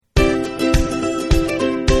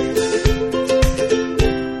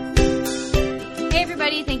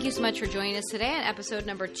much for joining us today on episode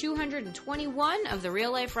number 221 of the Real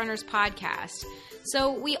Life Runners podcast.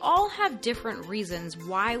 So we all have different reasons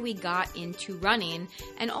why we got into running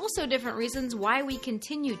and also different reasons why we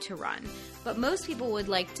continue to run. But most people would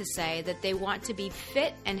like to say that they want to be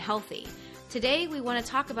fit and healthy. Today we want to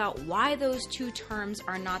talk about why those two terms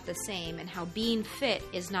are not the same and how being fit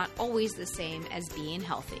is not always the same as being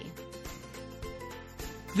healthy.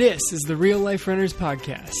 This is the Real Life Runners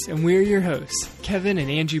podcast, and we're your hosts, Kevin and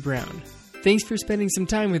Angie Brown. Thanks for spending some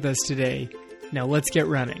time with us today. Now let's get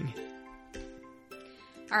running.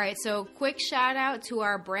 All right, so quick shout out to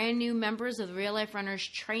our brand new members of the Real Life Runners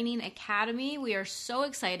Training Academy. We are so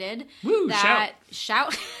excited. Woo, that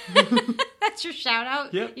shout. That's your shout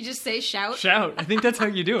out? Yep. You just say shout? Shout. I think that's how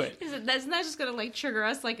you do it. Isn't that just going to trigger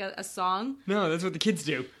us like a song? No, that's what the kids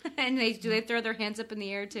do. And do they throw their hands up in the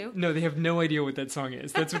air too? No, they have no idea what that song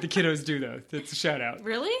is. That's what the kiddos do, though. That's a shout out.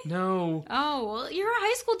 Really? No. Oh, well, you're a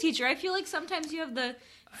high school teacher. I feel like sometimes you have the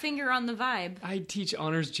finger on the vibe. I teach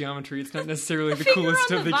honors geometry. It's not necessarily the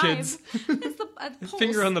coolest of the kids. It's the pulse.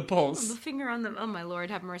 Finger on the pulse. The finger on the... Oh, my Lord,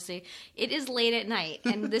 have mercy. It is late at night,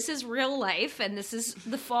 and this is real life, and this is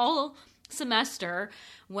the fall semester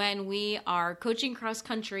when we are coaching cross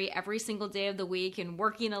country every single day of the week and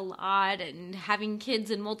working a lot and having kids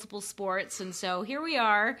in multiple sports. And so here we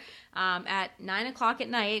are at 9 o'clock at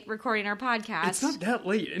night recording our podcast. It's not that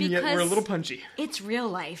late, and yet we're a little punchy. It's real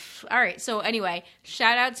life. All right. So anyway,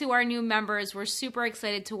 shout out to our new members. We're super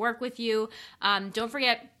excited to work with you. Don't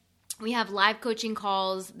forget, we have live coaching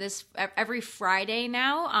calls every Friday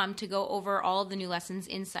now to go over all of the new lessons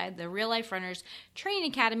inside the Real Life Runners Training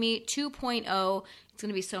Academy 2.0. It's going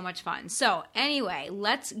to be so much fun. So anyway,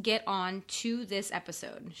 let's get on to this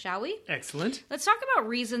episode, shall we? Excellent. Let's talk about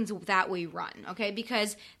reasons that we run, okay?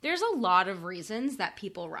 Because there's a lot of reasons that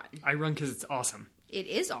people run. I run because it's awesome. It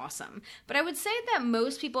is awesome. But I would say that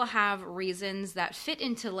most people have reasons that fit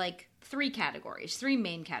into three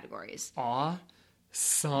main categories.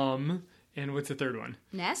 Awesome. And what's the third one?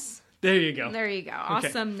 Ness? There you go. There you go.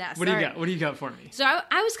 Awesomeness. What do you got? What do you got for me? So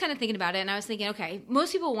I was kind of thinking about it, and I was thinking, okay,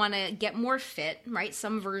 most people want to get more fit, right?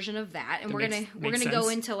 Some version of that, and we're gonna go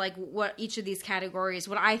into what each of these categories,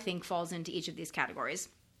 what I think falls into each of these categories.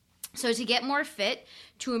 So to get more fit,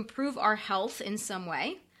 to improve our health in some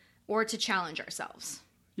way, or to challenge ourselves.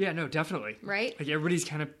 Yeah, no, definitely. Right? Like everybody's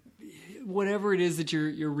kind of, whatever it is that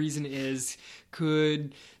your reason is,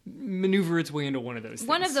 could maneuver its way into one of those things.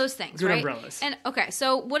 One of those things, Good right? umbrellas. And okay,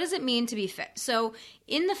 so what does it mean to be fit? So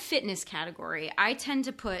in the fitness category, I tend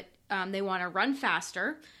to put they want to run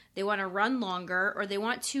faster, they want to run longer, or they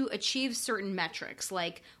want to achieve certain metrics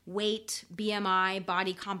like weight, BMI,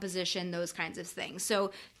 body composition, those kinds of things.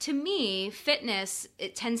 So to me, fitness,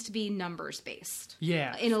 it tends to be numbers based.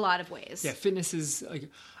 Yeah. In a lot of ways. Yeah, fitness is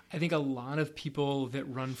I think a lot of people that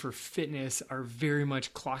run for fitness are very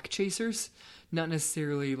much clock chasers, not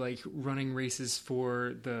necessarily running races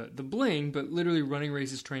for the bling, but literally running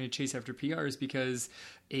races trying to chase after PRs because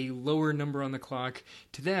a lower number on the clock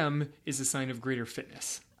to them is a sign of greater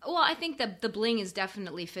fitness. Well, I think that the bling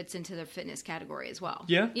definitely fits into the fitness category as well.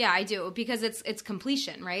 Yeah? Yeah, I do, because it's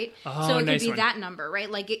completion, right? Oh, so it nice could be one. that number, right?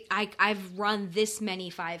 I've run this many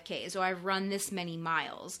 5Ks, or I've run this many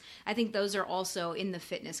miles. I think those are also in the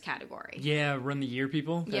fitness category. Yeah, run the year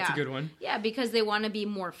people. That's a good one. Yeah, because they want to be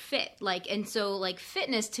more fit. And so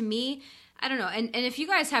fitness to me, I don't know. And if you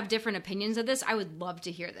guys have different opinions of this, I would love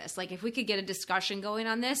to hear this. If we could get a discussion going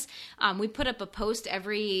on this, we put up a post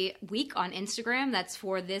every week on Instagram that's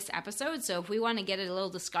for this episode. So if we want to get a little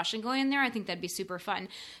discussion going in there, I think that'd be super fun.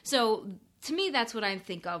 So to me, that's what I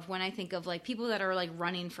think of when I think of people that are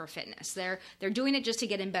running for fitness. They're doing it just to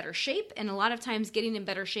get in better shape, and a lot of times getting in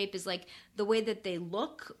better shape is the way that they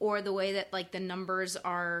look or the way that the numbers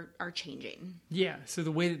are changing. Yeah, so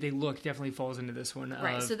the way that they look definitely falls into this one.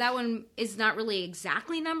 Right. So that one is not really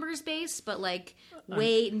exactly numbers based, but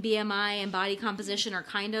weight and BMI and body composition are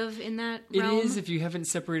kind of in that realm. It is if you haven't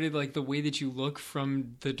separated the way that you look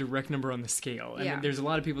from the direct number on the scale. And there's a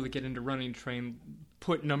lot of people that get into running to try and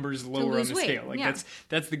put numbers lower on the scale.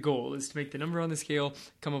 That's the goal, is to make the number on the scale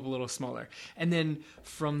come up a little smaller. And then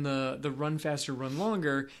from the run faster, run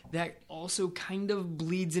longer, that also kind of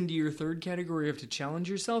bleeds into your third category of to challenge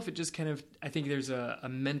yourself. It just kind of, I think there's a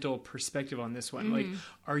mental perspective on this one. Mm-hmm.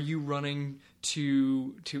 Are you running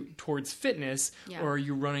towards fitness, or are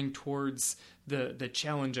you running towards the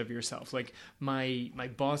challenge of yourself? My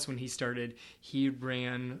boss, when he started, he had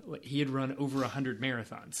run over 100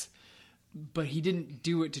 marathons. But he didn't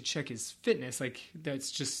do it to check his fitness.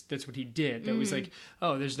 That's what he did. That was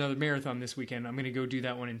oh, there's another marathon this weekend. I'm going to go do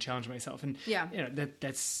that one and challenge myself. And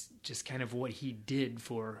that's just kind of what he did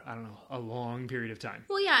for, I don't know, a long period of time.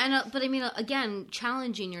 Well, yeah, but I mean, again,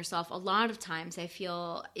 challenging yourself a lot of times, I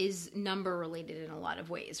feel, is number related in a lot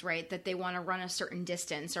of ways, right? That they want to run a certain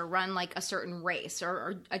distance or run like a certain race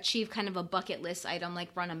or achieve kind of a bucket list item like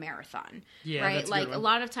run a marathon, right? That's like a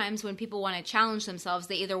lot of times when people want to challenge themselves,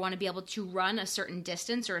 they either want to be able to run a certain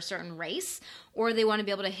distance or a certain race, or they want to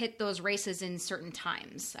be able to hit those races in certain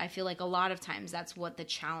times. I feel like a lot of times that's what the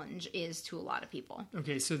challenge is to a lot of people.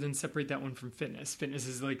 Okay, so then separate that one from fitness. Fitness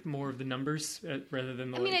is like more of the numbers rather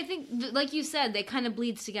than the... I mean, I think, like you said, they kind of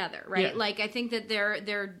bleeds together, right? Yeah. Like, I think that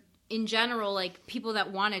they're in general, like, people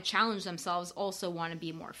that want to challenge themselves also want to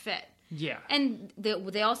be more fit. Yeah. And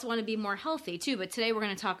they also want to be more healthy, too. But today we're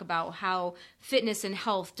going to talk about how fitness and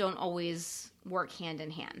health don't always work hand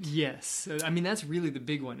in hand. Yes. I mean, that's really the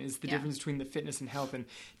big one, is the difference between the fitness and health. And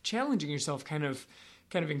challenging yourself kind of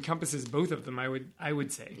encompasses both of them, I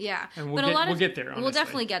would say. Yeah. And we'll get there, honestly. We'll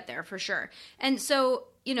definitely get there, for sure. And so,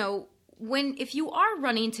 you know, if you are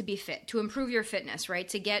running to be fit, to improve your fitness, right,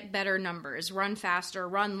 to get better numbers, run faster,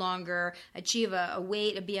 run longer, achieve a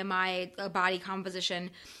weight, a BMI, a body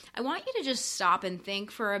composition, I want you to just stop and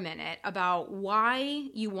think for a minute about why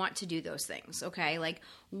you want to do those things, okay? Like,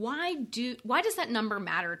 why does that number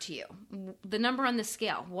matter to you? The number on the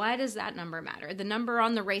scale, why does that number matter? The number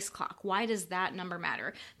on the race clock, why does that number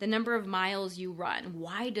matter? The number of miles you run,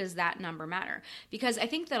 why does that number matter? Because I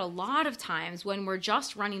think that a lot of times when we're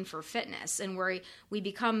just running for fitness and we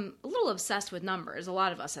become a little obsessed with numbers, a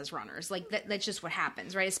lot of us as runners, like that's just what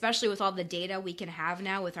happens, right? Especially with all the data we can have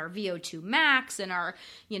now with our VO2 max and our,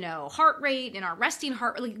 heart rate and our resting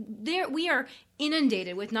heart rate. Like we are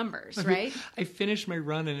inundated with numbers, right? I finish my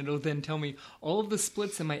run and it'll then tell me all of the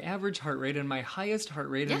splits in my average heart rate and my highest heart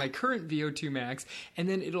rate and my current VO2 max, and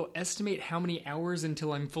then it'll estimate how many hours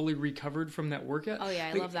until I'm fully recovered from that workout. Oh yeah,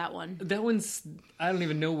 I love that one. That one's, I don't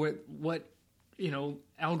even know what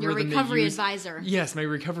algorithm. Your recovery advisor. Yes, my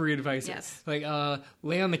recovery advisor. Yes. Like,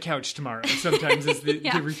 lay on the couch tomorrow sometimes is the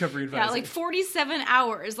recovery advisor. Yeah, like 47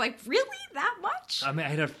 hours. Like, really? That much? I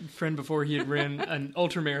had a friend before, he had ran an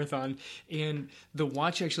ultra marathon, and the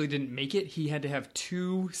watch actually didn't make it. He had to have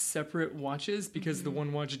 2 separate watches because the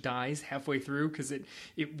one watch dies halfway through because it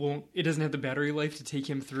doesn't have the battery life to take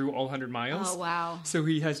him through all 100 miles. Oh, wow. So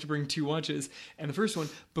he has to bring 2 watches. And the first one,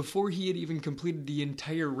 before he had even completed the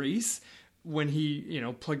entire race, when he,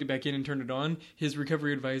 plugged it back in and turned it on, his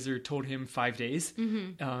recovery advisor told him 5 days,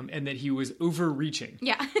 and that he was overreaching.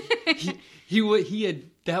 Yeah. he had,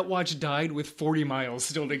 that watch died with 40 miles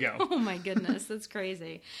still to go. Oh my goodness, that's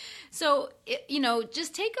crazy. So,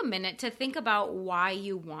 just take a minute to think about why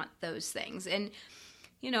you want those things. And,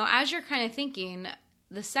 as you're kind of thinking,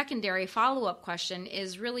 the secondary follow-up question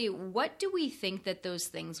is really, what do we think that those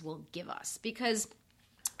things will give us? Because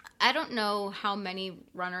I don't know how many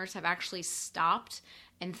runners have actually stopped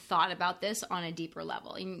and thought about this on a deeper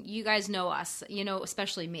level. And you guys know us,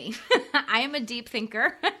 especially me. I am a deep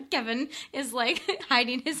thinker. Kevin is like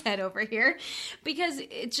hiding his head over here because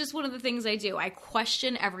it's just one of the things I do. I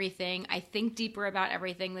question everything. I think deeper about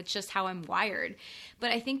everything. That's just how I'm wired.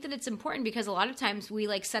 But I think that it's important because a lot of times we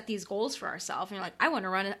like set these goals for ourselves and you're like, I want to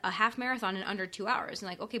run a half marathon in under 2 hours. And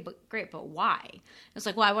like, okay, but great, but why? And it's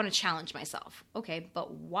like, well, I want to challenge myself. Okay,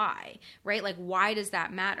 but why? Right? Like, why does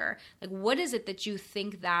that matter? Like, what is it that you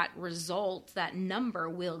think that result, that number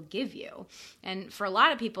will give you? And for a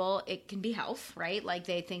lot of people, it can be health, right? Like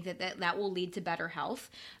they think that will lead to better health.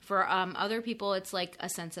 For other people, it's like a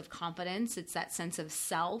sense of confidence. It's that sense of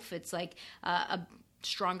self. It's like a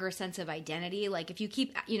stronger sense of identity. Like if you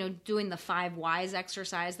keep, doing the 5 whys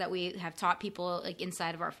exercise that we have taught people like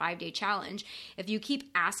inside of our 5-day challenge, if you keep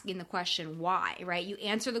asking the question why, right? You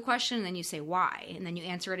answer the question and then you say why, and then you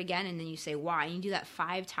answer it again and then you say why. And you do that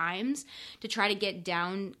 5 times to try to get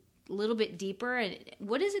down a little bit deeper. And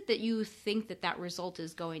what is it that you think that result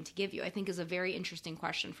is going to give you? I think is a very interesting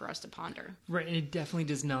question for us to ponder. Right. And it definitely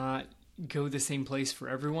does not go the same place for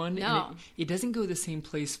everyone. No. And it doesn't go the same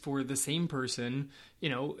place for the same person,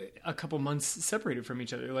 a couple months separated from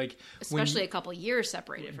each other. Like especially a couple years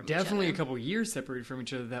separated from each other. Definitely a couple years separated from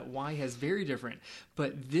each other. That why has very different.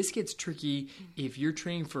 But this gets tricky if you're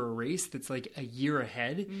training for a race that's like a year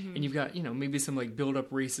ahead and you've got, maybe some like build up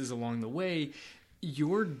races along the way.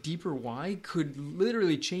 Your deeper why could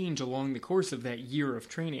literally change along the course of that year of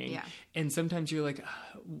training. Yeah. And sometimes you're like,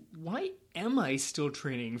 why am I still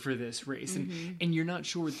training for this race? And you're not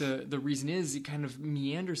sure what the reason is. It kind of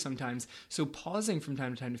meanders sometimes. So pausing from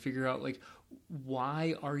time to time to figure out, like,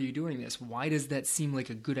 why are you doing this? Why does that seem like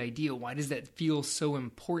a good idea? Why does that feel so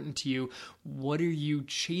important to you? What are you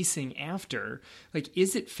chasing after? Like,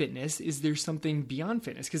 is it fitness? Is there something beyond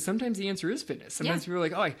fitness? Because sometimes the answer is fitness. Sometimes people are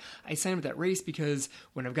like, oh, I signed up that race because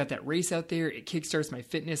when I've got that race out there, it kickstarts my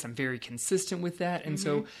fitness. I'm very consistent with that. And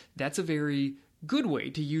so that's a very good way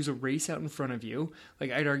to use a race out in front of you.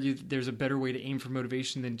 Like, I'd argue that there's a better way to aim for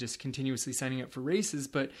motivation than just continuously signing up for races,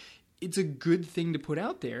 but it's a good thing to put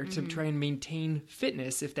out there to try and maintain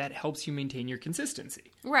fitness if that helps you maintain your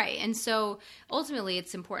consistency. Right. And so ultimately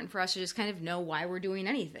it's important for us to just kind of know why we're doing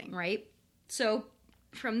anything, right? So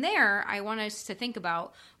from there, I want us to think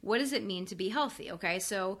about, what does it mean to be healthy? Okay.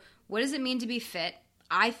 So what does it mean to be fit?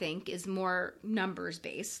 I think is more numbers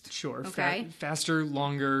based. Sure. Okay. Faster,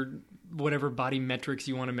 longer, whatever body metrics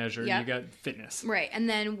you want to measure. You got fitness. Right. And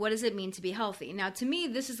then what does it mean to be healthy? Now, to me,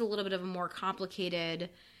 this is a little bit of a more complicated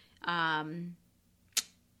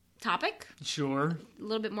topic. Sure. A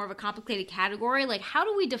little bit more of a complicated category. Like, how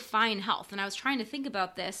do we define health? And I was trying to think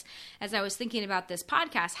about this as I was thinking about this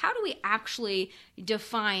podcast. How do we actually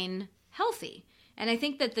define healthy? And I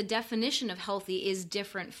think that the definition of healthy is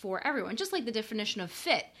different for everyone, just like the definition of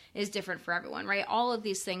fit is different for everyone, right? All of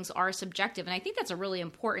these things are subjective. And I think that's a really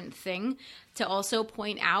important thing to also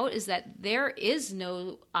point out, is that there is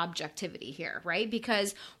no objectivity here, right?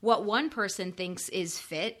 Because what one person thinks is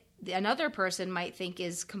fit, another person might think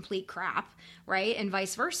is complete crap, right? And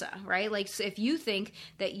vice versa, right? Like, so if you think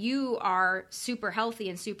that you are super healthy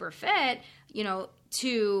and super fit, you know,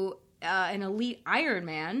 to an elite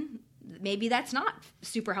Ironman, maybe that's not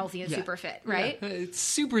super healthy and super fit, right? Yeah. It's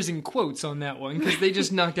supers in quotes on that one, because they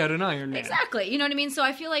just knocked out an Ironman. Exactly. You know what I mean? So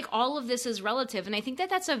I feel like all of this is relative. And I think that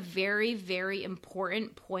that's a very, very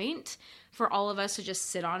important point for all of us to just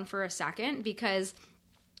sit on for a second, because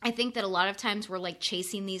I think that a lot of times we're like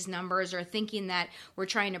chasing these numbers, or thinking that we're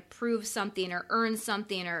trying to prove something or earn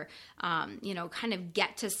something, or, you know, kind of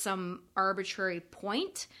get to some arbitrary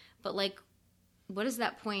point. But like, what is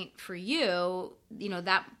that point for you? You know,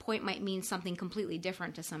 that point might mean something completely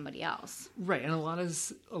different to somebody else. Right. And a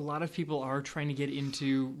lot of people are trying to get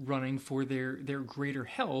into running for their greater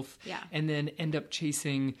health, and then end up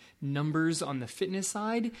chasing numbers on the fitness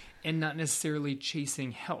side and not necessarily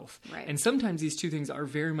chasing health. Right. And sometimes these two things are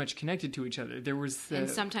very much connected to each other. And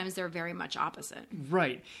sometimes they're very much opposite.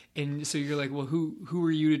 Right. And so you're like, well, who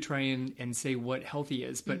are you to try and say what healthy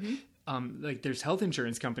is? But like, there's health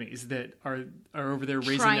insurance companies that are over there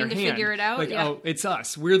raising trying their to hand. Figure it out. Like, oh, it's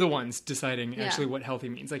us. We're the ones deciding actually what healthy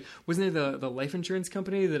means. Like, wasn't there the life insurance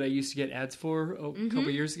company that I used to get ads for a couple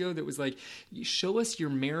years ago that was like, show us your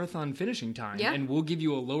marathon finishing time and we'll give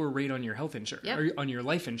you a lower rate on your health insurance, or on your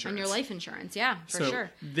life insurance. On your life insurance, for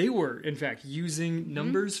sure. They were, in fact, using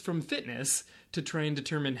numbers from fitness to try and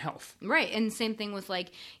determine health. Right. And same thing with,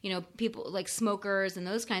 like, you know, people like smokers and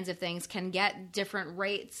those kinds of things can get different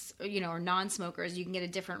rates, you know, or non-smokers, you can get a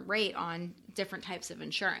different rate on different types of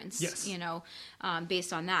insurance, you know,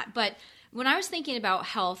 based on that. But when I was thinking about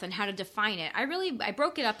health and how to define it, I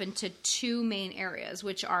broke it up into two main areas,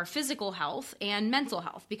 which are physical health and mental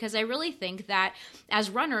health, because I really think that as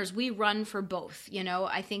runners, we run for both. You know,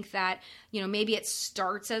 I think that, you know, maybe it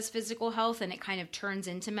starts as physical health and it kind of turns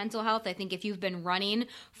into mental health. I think if you've been running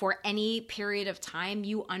for any period of time,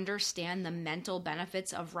 you understand the mental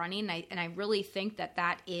benefits of running. And I really think that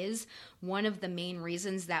that is one of the main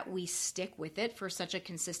reasons that we stick with it for such a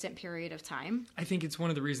consistent period of time. I think it's one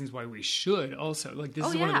of the reasons why we should also. Like, this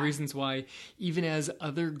is one of the reasons why, even as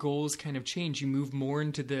other goals kind of change, you move more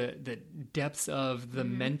into the depths of the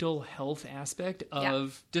mental health aspect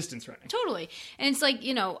of distance running. Totally. And it's like,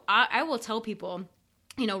 you know, I will tell people,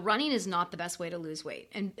 you know, running is not the best way to lose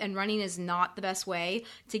weight, and running is not the best way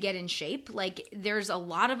to get in shape. Like, there's a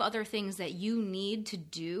lot of other things that you need to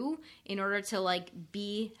do in order to, like,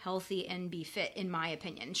 be healthy and be fit, in my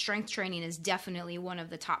opinion. Strength training is definitely one of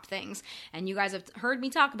the top things. And you guys have heard me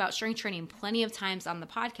talk about strength training plenty of times on the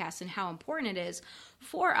podcast and how important it is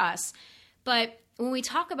for us. But when we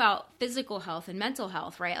talk about physical health and mental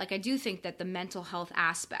health, right, like, I do think that the mental health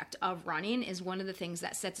aspect of running is one of the things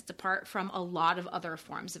that sets it apart from a lot of other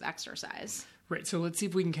forms of exercise. Right. So let's see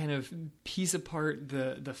if we can kind of piece apart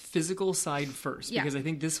the physical side first, because I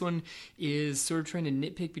think this one is sort of trying to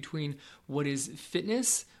nitpick between what is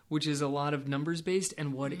fitness, which is a lot of numbers based,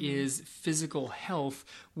 and what is physical health,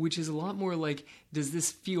 which is a lot more like, does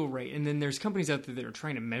this feel right? And then there's companies out there that are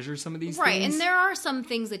trying to measure some of these things. Right, and there are some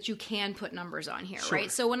things that you can put numbers on here, Sure.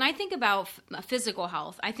 right? So when I think about physical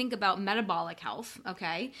health, I think about metabolic health,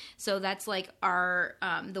 okay? So that's like our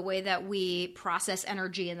the way that we process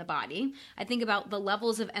energy in the body. I think about the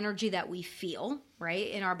levels of energy that we feel, right,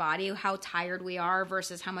 in our body, how tired we are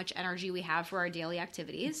versus how much energy we have for our daily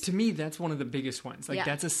activities. To me, that's one of the biggest ones. Like,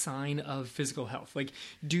 that's a sign of physical health. Like,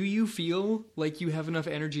 do you feel like you have enough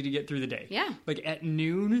energy to get through the day? Yeah. Like, at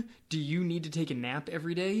noon, do you need to take a nap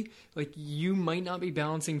every day? Like, you might not be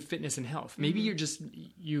balancing fitness and health. Maybe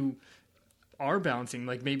you are balancing.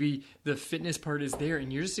 Like, maybe the fitness part is there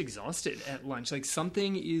and you're just exhausted at lunch. Like,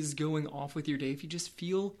 something is going off with your day if you just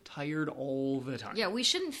feel tired all the time. Yeah, we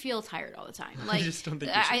shouldn't feel tired all the time. Like, I just don't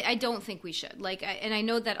think we should. I don't think we should. Like, and I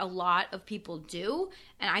know that a lot of people do,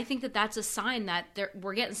 and I think that that's a sign that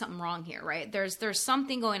we're getting something wrong here, right? There's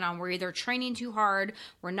something going on. We're either training too hard,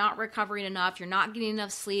 we're not recovering enough, you're not getting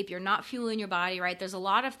enough sleep, you're not fueling your body, right? There's a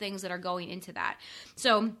lot of things that are going into that.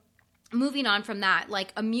 So moving on from that,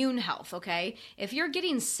 like immune health, okay? If you're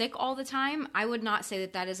getting sick all the time, I would not say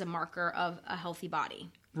that that is a marker of a healthy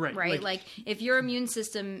body. Right? Like if your immune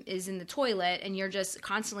system is in the toilet and you're just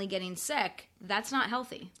constantly getting sick, that's not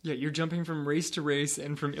healthy. Yeah, you're jumping from race to race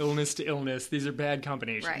and from illness to illness. These are bad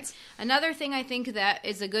combinations. Right. Another thing I think that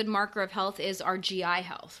is a good marker of health is our GI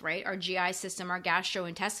health, right? Our GI system, our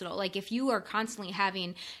gastrointestinal. Like if you are constantly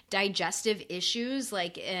having digestive issues,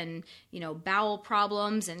 like in, bowel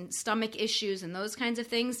problems and stomach issues and those kinds of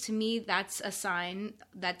things, to me, that's a sign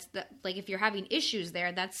that if you're having issues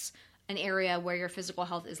there, that's an area where your physical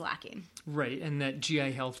health is lacking. Right, and that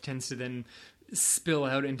GI health tends to then spill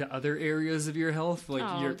out into other areas of your health.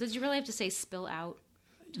 Like, did you really have to say spill out?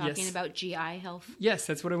 Talking about GI health? Yes,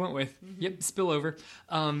 that's what I went with. Mm-hmm. Yep, spill over.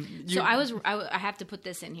 So I have to put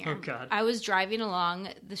this in here. Oh, God. I was driving along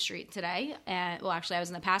the street today, and actually I was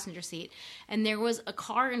in the passenger seat, and there was a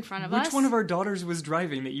car in front of us. Which one of our daughters was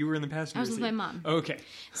driving that you were in the passenger seat? I was with my mom. Okay.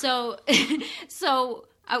 So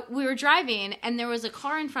we were driving, and there was a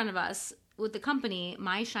car in front of us with the company,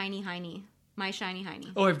 My Shiny Hiney.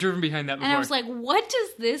 Oh, I've driven behind that before. And I was like, what does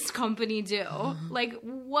this company do? Like,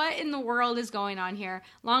 what in the world is going on here?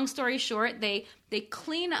 Long story short, they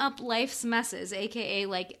clean up life's messes, aka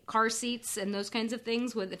like car seats and those kinds of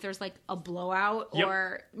things. If there's like a blowout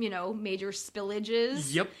or major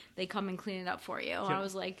spillages, they come and clean it up for you. And I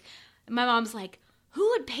was like, my mom's like, who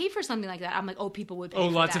would pay for something like that? I'm like, people would pay for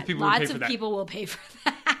that. Lots of people would pay for that. Lots of people will pay for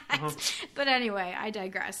that. But anyway, I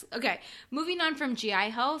digress. Okay, moving on from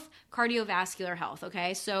GI health, cardiovascular health,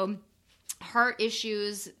 okay? So heart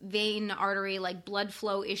issues, vein, artery, like blood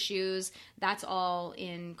flow issues, that's all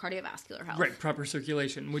in cardiovascular health. Right, proper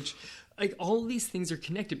circulation, which like all of these things are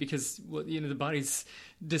connected because the body's,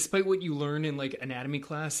 despite what you learn in like anatomy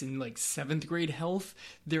class in like 7th grade health,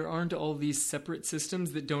 there aren't all these separate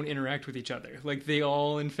systems that don't interact with each other. Like they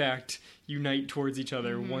all in fact unite towards each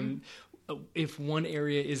other. Mm-hmm. If one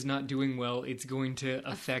area is not doing well, it's going to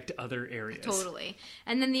affect other areas. Totally.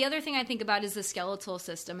 And then the other thing I think about is the skeletal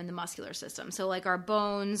system and the muscular system. So like our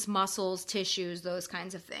bones, muscles, tissues, those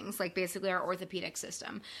kinds of things, like basically our orthopedic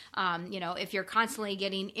system. If you're constantly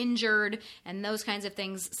getting injured and those kinds of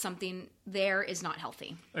things, something there is not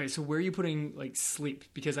healthy. All right, so where are you putting like sleep?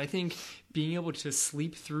 Because I think being able to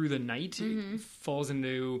sleep through the night falls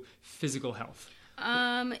into physical health.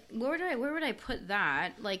 Where would I put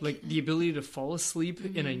that? Like the ability to fall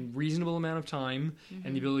asleep in a reasonable amount of time,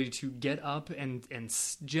 and the ability to get up and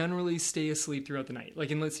generally stay asleep throughout the night.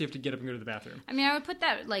 Like unless you have to get up and go to the bathroom. I mean, I would put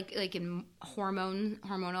that like in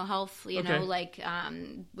hormonal health.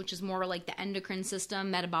 Which is more like the endocrine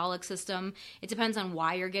system, metabolic system. It depends on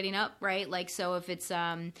why you're getting up, right? Like so, if it's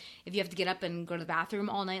if you have to get up and go to the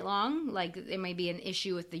bathroom all night long, like it may be an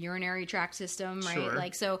issue with the urinary tract system, right? Sure.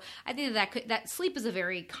 Like so, I think that sleep is a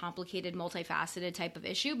very complicated, multifaceted type of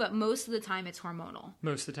issue, but most of the time it's hormonal.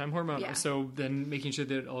 Most of the time hormonal. Yeah. So then making sure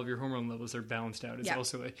that all of your hormone levels are balanced out is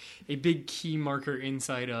also a big key marker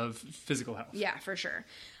inside of physical health. Yeah, for sure.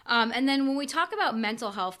 And then when we talk about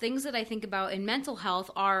mental health, things that I think about in mental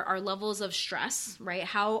health are our levels of stress, right?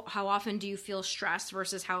 How often do you feel stressed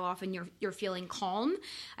versus how often you're feeling calm?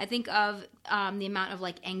 I think of the amount of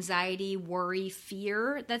like anxiety, worry,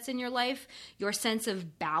 fear that's in your life, your sense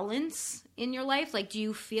of balance in your life. Like, do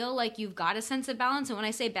you feel like you've got a sense of balance? And when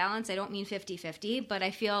I say balance, I don't mean 50-50, but I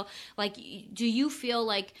feel like, do you feel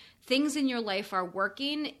like things in your life are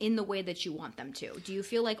working in the way that you want them to? Do you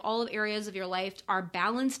feel like all of areas of your life are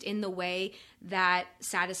balanced in the way that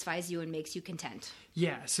satisfies you and makes you content?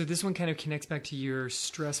 Yeah, so this one kind of connects back to your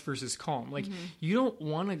stress versus calm. Like, you don't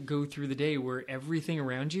want to go through the day where everything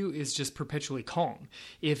around you is just perpetually calm.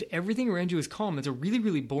 If everything around you is calm, it's a really,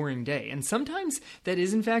 really boring day. And sometimes that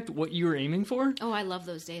is, in fact, what you are aiming for. Oh, I love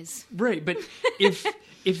those days. Right, but if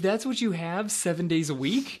that's what you have 7 days a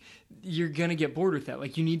week, you're going to get bored with that.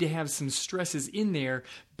 Like, you need to have some stresses in there,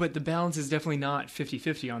 but the balance is definitely not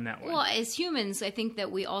 50-50 on that one. Well, as humans, I think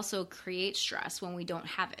that we also create stress when we don't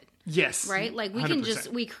have it. Yes. Right? Like, we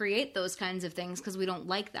 100%. We create those kinds of things because we don't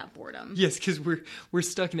like that boredom. Yes, because we're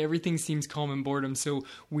stuck and everything seems calm and boredom. So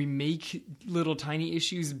we make little tiny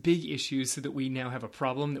issues big issues so that we now have a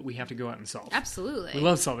problem that we have to go out and solve. Absolutely. We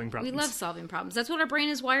love solving problems. We love solving problems. That's what our brain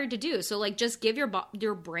is wired to do. So, like, just give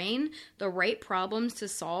your brain the right problems to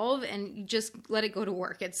solve and just let it go to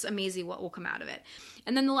work. It's amazing what will come out of it.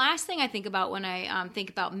 And then the last thing I think about when I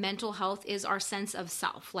think about mental health is our sense of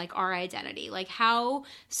self, like our identity. Like, how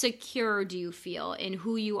secure do you feel in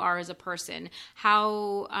who you are as a person?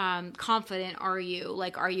 How confident are you?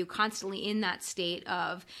 Like, are you constantly in that state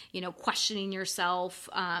of, questioning yourself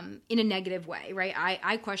in a negative way, right?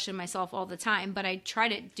 I question myself all the time, but I try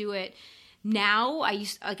to do it. Now I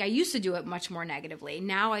used to do it much more negatively.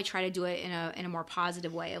 Now I try to do it in a more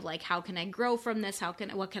positive way of like, how can I grow from this?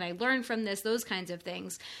 What can I learn from this? Those kinds of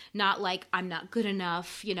things. Not like I'm not good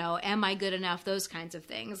enough, am I good enough? Those kinds of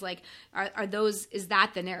things. Like, is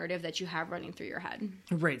that the narrative that you have running through your head?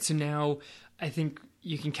 Right. So now I think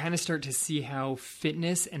you can kind of start to see how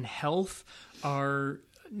fitness and health are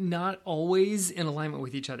not always in alignment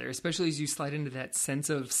with each other, especially as you slide into that sense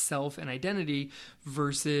of self and identity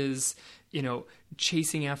versus,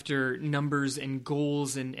 chasing after numbers and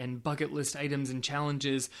goals and bucket list items and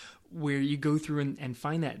challenges, where you go through and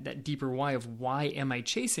find that deeper why of why am I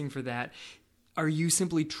chasing for that? Are you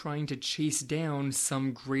simply trying to chase down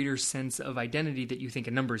some greater sense of identity that you think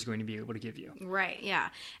a number is going to be able to give you? Right, yeah.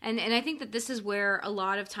 And I think that this is where a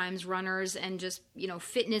lot of times runners and just,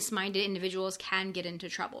 fitness-minded individuals can get into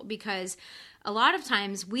trouble, because a lot of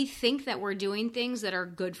times we think that we're doing things that are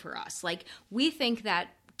good for us. Like, we think that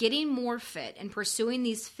getting more fit and pursuing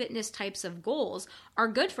these fitness types of goals are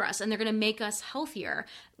good for us and they're going to make us healthier,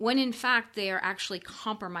 when in fact they are actually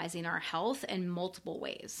compromising our health in multiple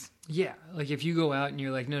ways. Yeah, like if you go out and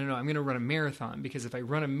you're like, no, I'm going to run a marathon because if I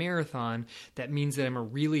run a marathon, that means that I'm a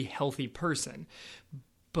really healthy person.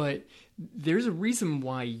 But there's a reason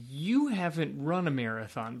why you haven't run a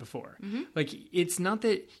marathon before. Mm-hmm. Like, it's not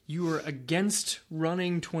that you are against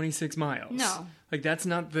running 26 miles. No. Like, that's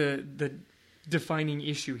not the defining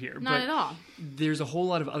issue here. Not at all. There's a whole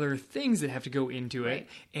lot of other things that have to go into right. it,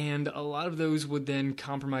 and a lot of those would then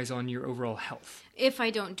compromise on your overall health. If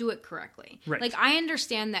I don't do it correctly. Right. Like, I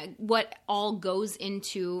understand that what all goes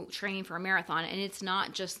into training for a marathon, and it's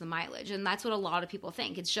not just the mileage. And that's what a lot of people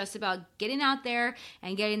think. It's just about getting out there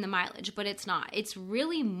and getting the mileage, but it's not. It's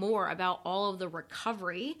really more about all of the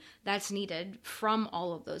recovery that's needed from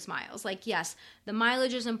all of those miles. Like, yes, the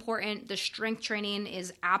mileage is important. The strength training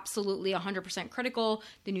is absolutely 100% critical.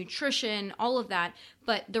 The nutrition, all of that.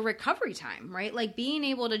 But the recovery time, right? Like, being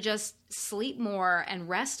able to just sleep more and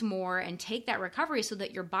rest more and take that recovery so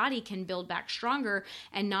that your body can build back stronger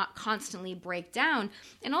and not constantly break down.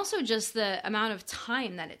 And also just the amount of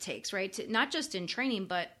time that it takes, right? Not just in training,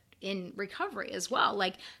 but in recovery as well.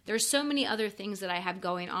 Like, there's so many other things that I have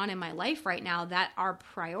going on in my life right now that are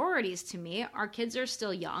priorities to me. Our kids are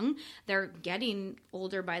still young. They're getting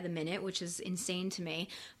older by the minute, which is insane to me.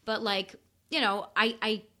 But like,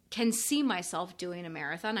 I can see myself doing a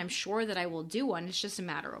marathon. I'm sure that I will do one. It's just a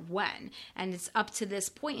matter of when. And it's up to this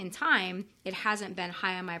point in time, it hasn't been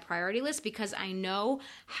high on my priority list because I know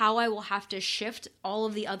how I will have to shift all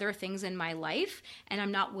of the other things in my life, and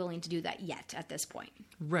I'm not willing to do that yet at this point.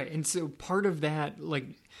 Right. And so part of that, like,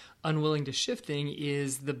 unwilling to shift thing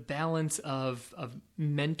is the balance of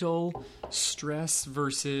mental stress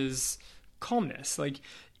versus calmness. Like,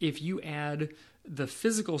 if you add the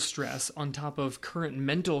physical stress on top of current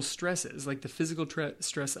mental stresses, like the physical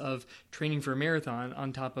stress of training for a marathon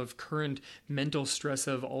on top of current mental stress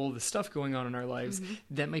of all the stuff going on in our lives, mm-hmm.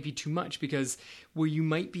 that might be too much, because where you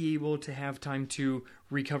might be able to have time to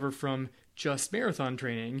recover from just marathon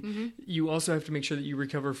training, mm-hmm. you also have to make sure that you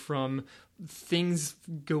recover from things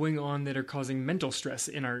going on that are causing mental stress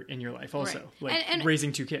in your life also, right. Like and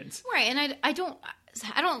raising two kids. Right. And I don't,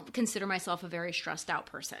 I don't consider myself a very stressed out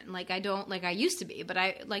person. Like I used to be, but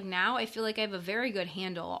now I feel like I have a very good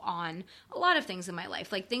handle on a lot of things in my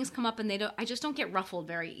life. Like things come up and I just don't get ruffled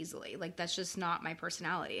very easily. Like that's just not my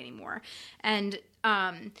personality anymore. And,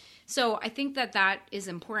 so I think that is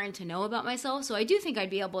important to know about myself. So I do think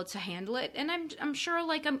I'd be able to handle it. And I'm sure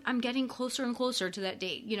like I'm getting closer and closer to that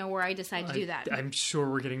date, where I decide to do that. I'm sure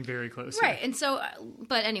we're getting very close. Right. And so,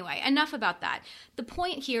 but anyway, enough about that. The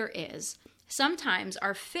point here is, sometimes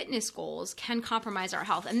our fitness goals can compromise our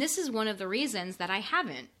health. And this is one of the reasons that I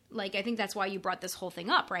haven't. Like, I think that's why you brought this whole thing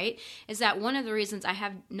up, right? Is that one of the reasons I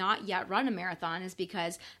have not yet run a marathon is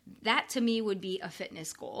because that to me would be a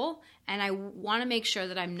fitness goal. And I want to make sure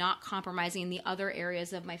that I'm not compromising the other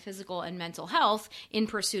areas of my physical and mental health in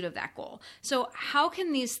pursuit of that goal. So how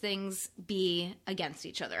can these things be against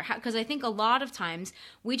each other? Because I think a lot of times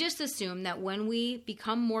we just assume that when we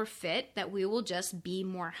become more fit, that we will just be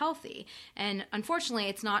more healthy. And unfortunately,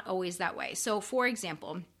 it's not always that way. So for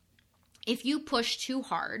example, if you push too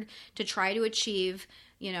hard to try to achieve,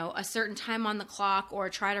 a certain time on the clock or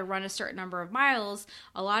try to run a certain number of miles,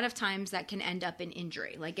 a lot of times that can end up in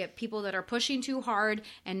injury. Like get people that are pushing too hard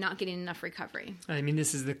and not getting enough recovery. I mean,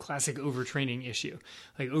 this is the classic overtraining issue.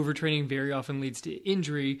 Like overtraining very often leads to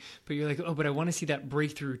injury, but you're like, oh, but I want to see that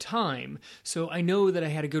breakthrough time. So I know that I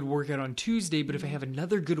had a good workout on Tuesday, but if I have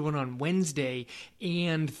another good one on Wednesday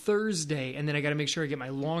and Thursday, and then I got to make sure I get my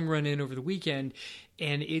long run in over the weekend.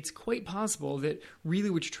 And it's quite possible that really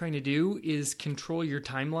what you're trying to do is control your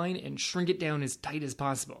timeline and shrink it down as tight as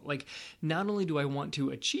possible. Like, not only do I want to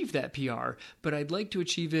achieve that PR, but I'd like to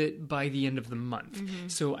achieve it by the end of the month. Mm-hmm.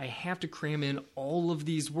 So I have to cram in all of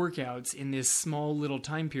these workouts in this small little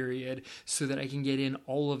time period so that I can get in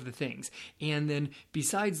all of the things. And then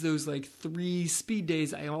besides those like 3 speed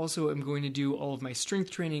days, I also am going to do all of my strength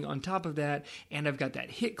training on top of that. And I've got that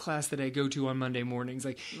HIIT class that I go to on Monday mornings.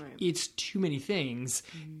 Like, right. It's too many things.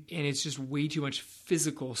 And it's just way too much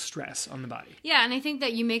physical stress on the body. Yeah, and I think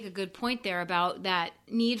that you make a good point there about that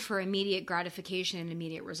need for immediate gratification and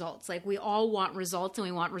immediate results. Like we all want results and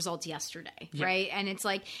we want results yesterday, yeah. Right? And it's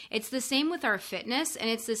like, it's the same with our fitness and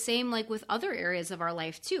it's the same like with other areas of our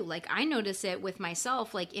life too. Like I notice it with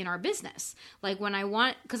myself, like in our business. Like when I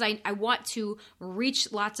want, because I want to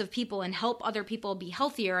reach lots of people and help other people be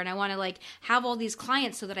healthier, and I want to like have all these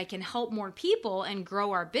clients so that I can help more people and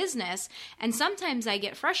grow our business. And sometimes I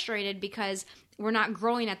get frustrated because we're not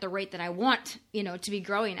growing at the rate that I want, to be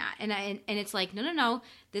growing at. And it's like, no,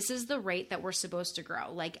 this is the rate that we're supposed to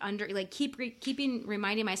grow. Like keeping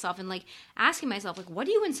reminding myself and like asking myself, like, what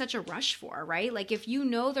are you in such a rush for? Right? Like if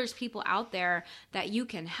there's people out there that you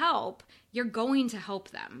can help, you're going to help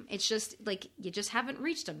them. It's just like, you just haven't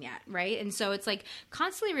reached them yet. Right. And so it's like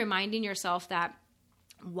constantly reminding yourself that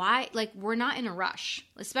why, like, we're not in a rush,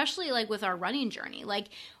 especially like with our running journey. Like,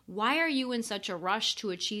 why are you in such a rush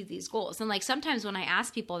to achieve these goals? And like sometimes when I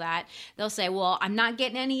ask people that, they'll say, well, I'm not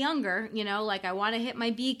getting any younger, like I want to hit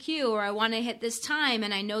my BQ or I want to hit this time.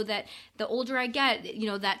 And I know that the older I get,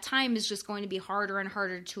 that time is just going to be harder and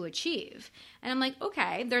harder to achieve. And I'm like,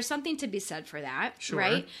 okay, there's something to be said for that, sure.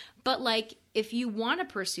 Right? But like, if you want to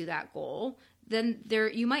pursue that goal, then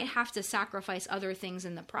you might have to sacrifice other things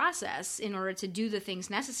in the process in order to do the things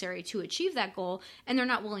necessary to achieve that goal, and they're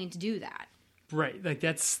not willing to do that. Right. Like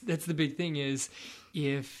that's the big thing is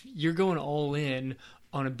if you're going all in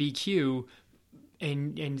on a BQ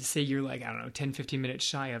and say you're like, I don't know, 10, 15 minutes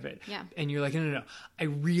shy of it. Yeah. And you're like, no.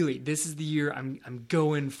 This is the year I'm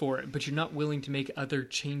going for it. But you're not willing to make other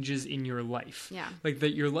changes in your life. Yeah. Like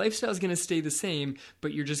that your lifestyle is going to stay the same,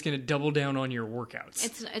 but you're just going to double down on your workouts.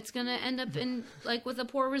 It's going to end up in like with a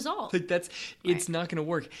poor result. Like it's not going to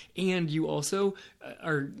work. And you also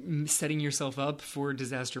are setting yourself up for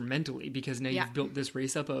disaster mentally because now you've built this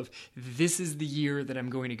race up of this is the year that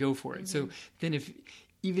I'm going to go for it. Mm-hmm. So then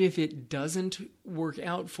even if it doesn't work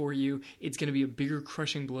out for you, it's going to be a bigger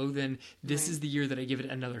crushing blow than this is the year that I give it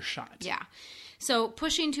another shot. Yeah. So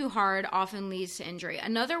pushing too hard often leads to injury.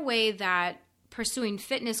 Another way that pursuing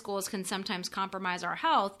fitness goals can sometimes compromise our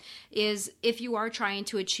health is if you are trying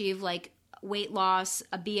to achieve like weight loss,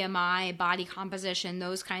 a BMI, body composition,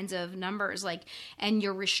 those kinds of numbers, like, and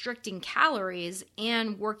you're restricting calories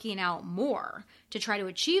and working out more to try to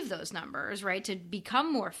achieve those numbers, right? To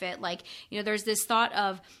become more fit. Like, there's this thought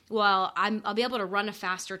of, well, I'll be able to run a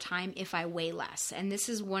faster time if I weigh less. And this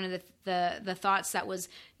is one of the thoughts that was,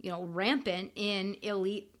 rampant in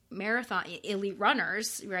elite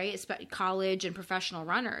runners, right? Especially college and professional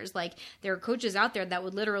runners. Like there are coaches out there that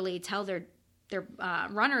would literally tell their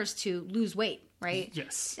runners to lose weight, right?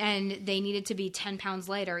 Yes. And they needed to be 10 pounds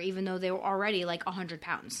lighter, even though they were already like 100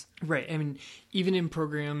 pounds. Right. I mean, even in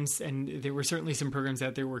programs, and there were certainly some programs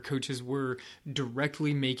out there where coaches were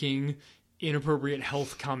directly making inappropriate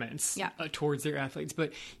health comments towards their athletes.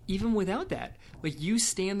 But even without that, like, you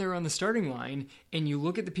stand there on the starting line and you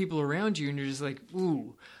look at the people around you and you're just like,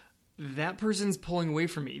 ooh, that person's pulling away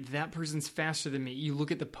from me. That person's faster than me. You look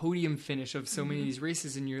at the podium finish of so many of these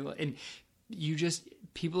races and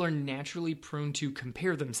people are naturally prone to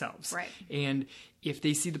compare themselves. Right. And if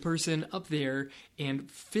they see the person up there and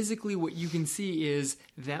physically what you can see is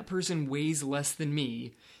that person weighs less than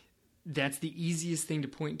me, that's the easiest thing to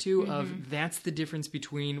point to of that's the difference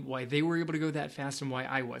between why they were able to go that fast and why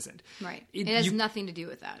I wasn't. Right. It has nothing to do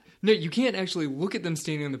with that. No, you can't actually look at them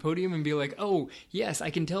standing on the podium and be like, oh, yes, I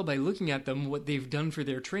can tell by looking at them what they've done for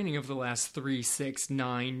their training over the last 3, 6,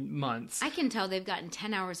 9 months. I can tell they've gotten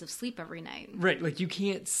 10 hours of sleep every night. Right. Like, you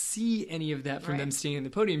can't see any of that from them standing on the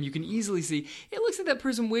podium. You can easily see, it looks like that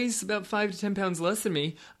person weighs about 5 to 10 pounds less than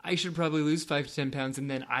me. I should probably lose 5 to 10 pounds and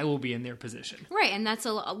then I will be in their position. Right. And that's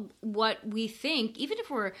what we think, even if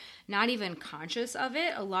we're not even conscious of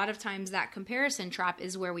it, a lot of times that comparison trap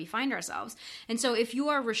is where we find ourselves. And so if you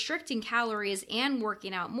are restricting calories and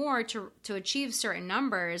working out more to achieve certain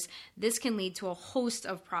numbers, this can lead to a host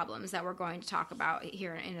of problems that we're going to talk about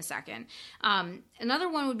here in a second. Another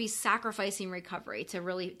one would be sacrificing recovery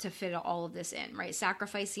to fit all of this in, right?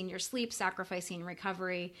 Sacrificing your sleep, sacrificing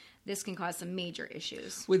recovery. This can cause some major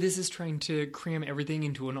issues. Well, this is trying to cram everything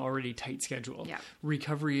into an already tight schedule. Yeah.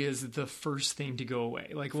 Recovery is the first thing to go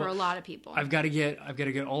away. Like, for a lot of people. I've got to get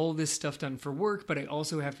all this stuff done for work, but I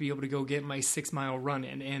also have to be able to go get my 6-mile run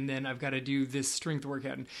in, and then I've got to do this strength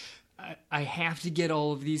workout. And I have to get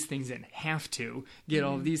all of these things in.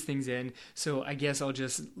 All of these things in. So I guess I'll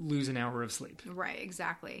just lose an hour of sleep. Right,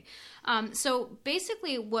 exactly. So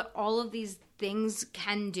basically what all of these things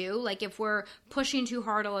can do, like if we're pushing too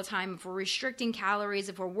hard all the time, if we're restricting calories,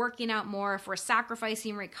 if we're working out more, if we're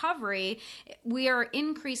sacrificing recovery, we are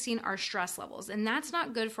increasing our stress levels. And that's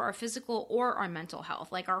not good for our physical or our mental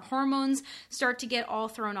health. Like, our hormones start to get all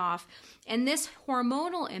thrown off. And this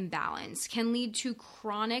hormonal imbalance can lead to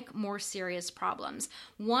chronic, more serious problems.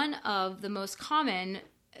 One of the most common,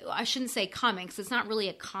 I shouldn't say common because it's not really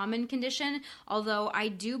a common condition, although I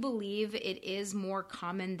do believe it is more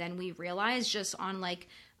common than we realize, just on like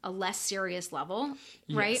a less serious level,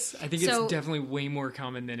 right? Yes, I think it's definitely way more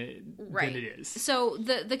common than it is. So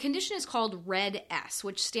the condition is called RED-S,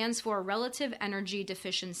 which stands for Relative Energy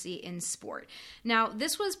Deficiency in Sport. Now,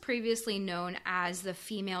 this was previously known as the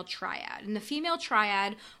female triad. And the female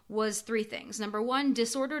triad was 3 things. Number 1,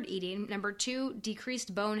 disordered eating. Number 2,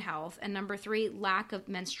 decreased bone health. And number 3, lack of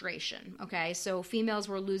menstruation. Okay, so females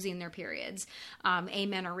were losing their periods,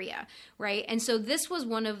 amenorrhea, right? And so this was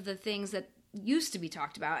one of the things that used to be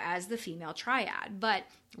talked about as the female triad, but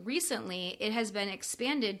recently it has been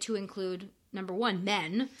expanded to include, number 1,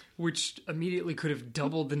 men. Which immediately could have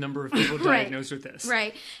doubled the number of people diagnosed with this.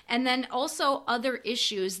 Right. And then also other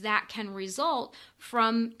issues that can result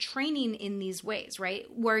from training in these ways, right?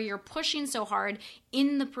 Where you're pushing so hard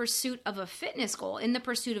in the pursuit of a fitness goal, in the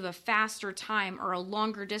pursuit of a faster time or a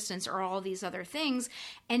longer distance or all these other things,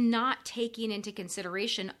 and not taking into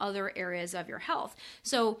consideration other areas of your health.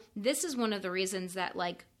 So this is one of the reasons that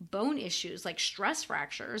like bone issues, like stress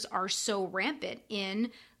fractures, are so rampant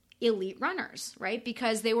in elite runners, right?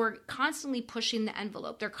 Because they were constantly pushing the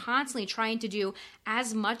envelope. They're constantly trying to do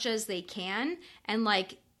as much as they can and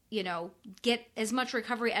like, you know, get as much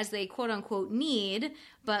recovery as they quote unquote need,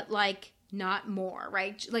 but like not more,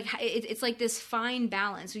 right? Like it's like this fine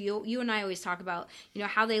balance. You and I always talk about, you know,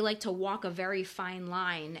 how they like to walk a very fine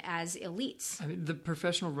line as elites. I mean, the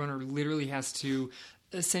professional runner literally has to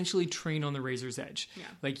essentially train on the razor's edge. Yeah.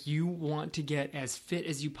 Like, you want to get as fit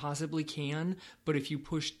as you possibly can, but if you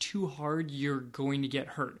push too hard, you're going to get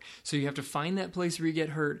hurt. So you have to find that place where you get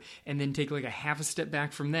hurt and then take like a half a step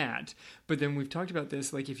back from that. But then we've talked about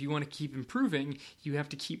this, like if you want to keep improving, you have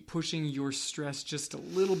to keep pushing your stress just a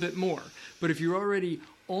little bit more. But if you're already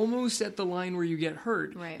almost at the line where you get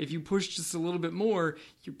hurt, right, if you push just a little bit more,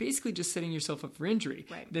 you're basically just setting yourself up for injury.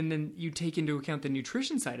 Right. Then you take into account the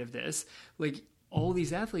nutrition side of this, like all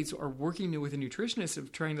these athletes are working with a nutritionist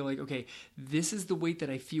of trying to like, okay, this is the weight that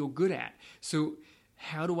I feel good at. So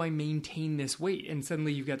how do I maintain this weight? And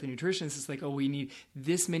suddenly you've got the nutritionist. It's like, oh, we need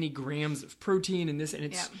this many grams of protein and this. And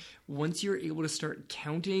it's once you're able to start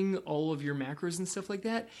counting all of your macros and stuff like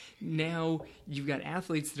that, now you've got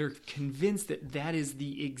athletes that are convinced that that is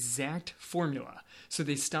the exact formula. So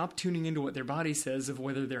they stop tuning into what their body says of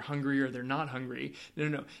whether they're hungry or they're not hungry.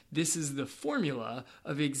 No. This is the formula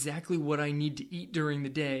of exactly what I need to eat during the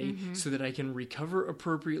day so that I can recover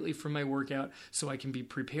appropriately from my workout, so I can be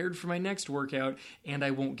prepared for my next workout and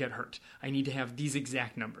I won't get hurt. I need to have these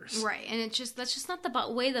exact numbers. Right. And that's just not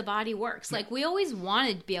the way the body works. Like, we always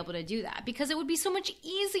wanted to be able to do that because it would be so much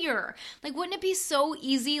easier. Like, wouldn't it be so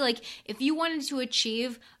easy? Like, if you wanted to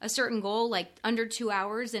achieve a certain goal, like under 2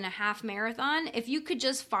 hours in a half marathon, if you could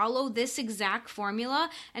just follow this exact formula,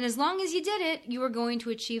 and as long as you did it, you were going to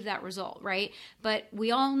achieve that result, right? But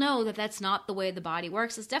we all know that that's not the way the body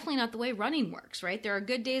works. It's definitely not the way running works, right? There are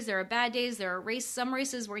good days, there are bad days, there are some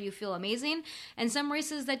races where you feel amazing, and some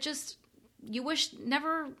races that just you wish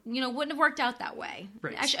never, wouldn't have worked out that way.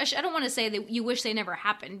 Right. I don't want to say that you wish they never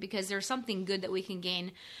happened, because there's something good that we can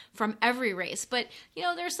gain from every race. But,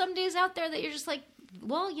 there's some days out there that you're just like,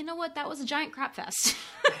 well, you know what? That was a giant crap fest.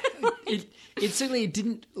 It certainly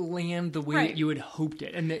didn't land the way that you had hoped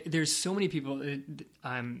it. And there's so many people.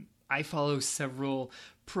 I follow several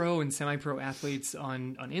pro and semi-pro athletes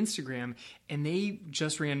on Instagram, and they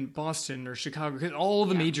just ran Boston or Chicago, because all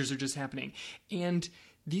the majors are just happening. And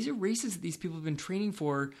these are races that these people have been training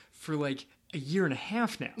for like a year and a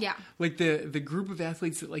half now. Yeah. Like the group of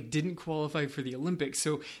athletes that like didn't qualify for the Olympics.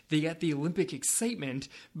 So they got the Olympic excitement,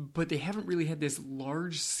 but they haven't really had this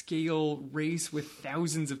large scale race with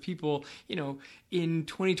thousands of people, in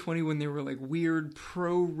 2020 when there were like weird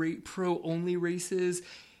pro only races.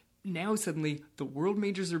 Now suddenly the world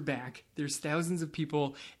majors are back. There's thousands of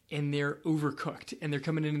people and they're overcooked, and they're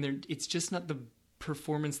coming in and it's just not the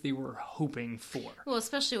performance they were hoping for. Well,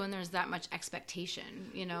 especially when there's that much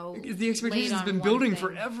expectation, The expectation has been building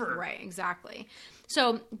forever. Right, exactly.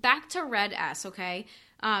 So back to Red S, okay?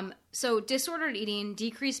 So disordered eating,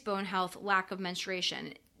 decreased bone health, lack of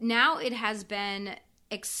menstruation. Now it has been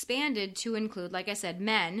expanded to include, like I said,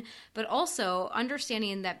 men, but also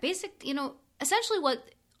understanding that essentially what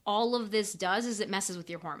all of this does is it messes with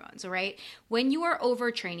your hormones, all right? When you are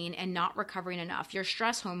overtraining and not recovering enough, your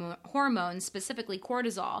stress hormones, specifically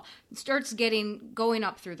cortisol, starts going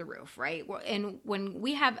up through the roof, right? And when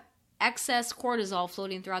we have excess cortisol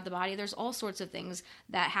floating throughout the body, there's all sorts of things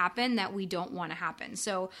that happen that we don't want to happen.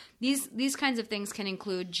 So these kinds of things can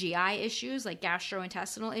include GI issues like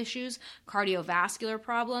gastrointestinal issues, cardiovascular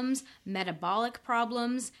problems, metabolic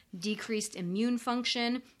problems, decreased immune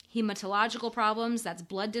function, hematological problems, that's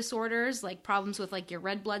blood disorders, like problems with like your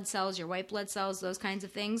red blood cells, your white blood cells, those kinds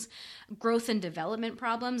of things. Growth and development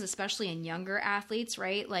problems, especially in younger athletes,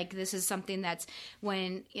 right? Like this is something that's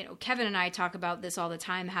when, Kevin and I talk about this all the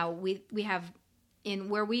time, how we have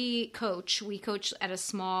where we coach at a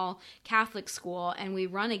small Catholic school, and we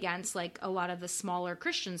run against like a lot of the smaller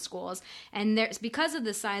Christian schools. And there's, because of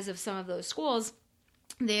the size of some of those schools,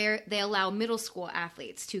 they allow middle school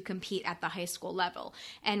athletes to compete at the high school level.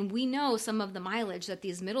 And we know some of the mileage that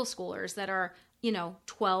these middle schoolers that are,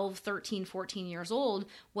 12, 13, 14 years old,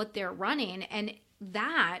 what they're running. And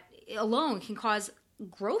that alone can cause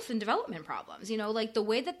growth and development problems. Like the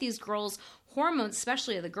way that these girls' hormones,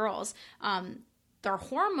 especially the girls, their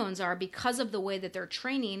hormones are, because of the way that they're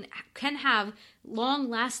training, can have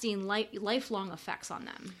long-lasting, lifelong effects on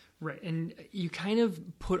them. Right, and you kind of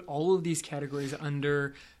put all of these categories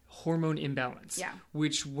under hormone imbalance,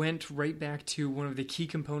 which went right back to one of the key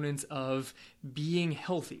components of being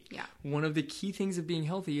healthy. Yeah. One of the key things of being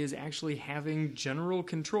healthy is actually having general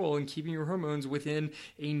control and keeping your hormones within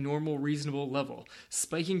a normal, reasonable level.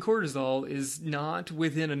 Spiking cortisol is not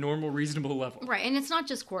within a normal, reasonable level. Right, and it's not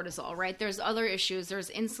just cortisol, right? There's other issues.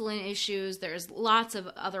 There's insulin issues. There's lots of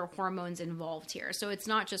other hormones involved here. So it's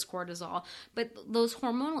not just cortisol, but those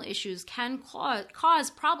hormonal issues can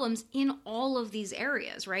cause problems in all of these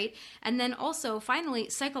areas, right? And then also, finally,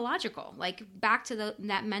 psychological, like back to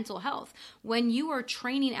that mental health. When you are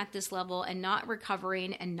training at this level and not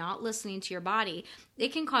recovering and not listening to your body,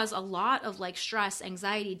 it can cause a lot of like stress,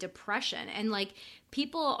 anxiety, depression. And like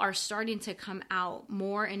people are starting to come out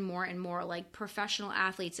more and more and more, like professional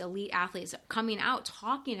athletes, elite athletes coming out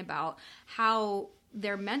talking about how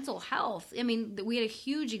their mental health. I mean, we had a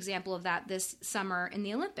huge example of that this summer in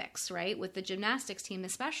the Olympics, right? With the gymnastics team,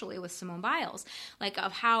 especially with Simone Biles, like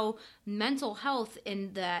of how mental health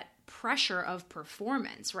and that pressure of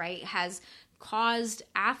performance, right, has caused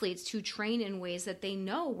athletes to train in ways that they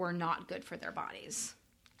know were not good for their bodies.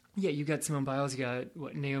 Yeah, you got Simone Biles, you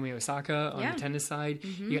got Naomi Osaka on the tennis side.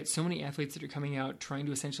 Mm-hmm. You got so many athletes that are coming out trying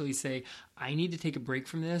to essentially say, I need to take a break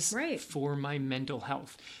from this for my mental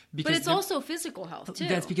health. Because but it's also physical health, too.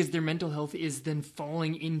 That's because their mental health is then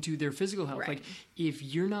falling into their physical health. Right. Like, if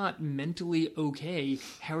you're not mentally okay,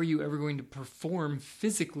 how are you ever going to perform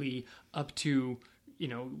physically up to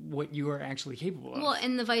what you are actually capable of? Well,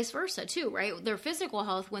 and the vice versa too, right? Their physical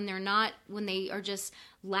health, when they are just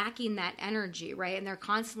lacking that energy, right? And they're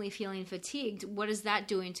constantly feeling fatigued, what is that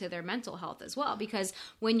doing to their mental health as well? Because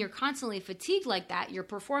when you're constantly fatigued like that, your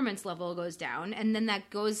performance level goes down. And then that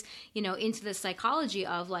goes, into the psychology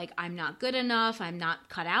of like, I'm not good enough. I'm not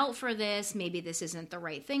cut out for this. Maybe this isn't the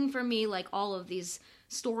right thing for me. Like all of these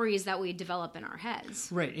stories that we develop in our heads.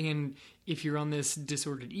 Right. And if you're on this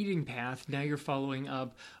disordered eating path, now you're following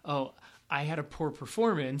up, I had a poor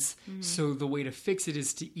performance, so the way to fix it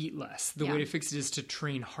is to eat less. The way to fix it is to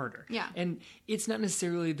train harder. Yeah. And it's not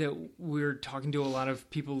necessarily that we're talking to a lot of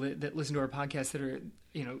people that listen to our podcast that are,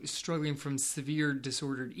 struggling from severe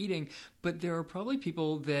disordered eating, but there are probably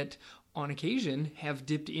people that on occasion have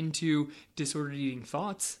dipped into disordered eating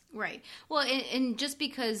thoughts. Right. Well, and just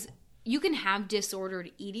because you can have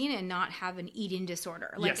disordered eating and not have an eating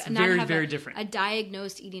disorder. Like, yes, very, very different. A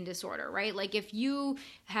diagnosed eating disorder, right? Like if you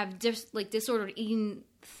have disordered eating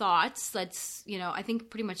thoughts, that's, I think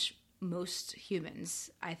pretty much most humans,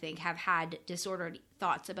 I think, have had disordered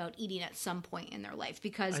thoughts about eating at some point in their life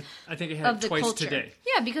because I think I had it twice culture. Today.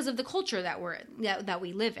 Yeah, because of the culture that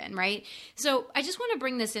we live in, right? So I just want to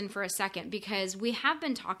bring this in for a second because we have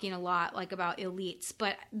been talking a lot like about elites,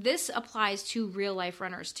 but this applies to real life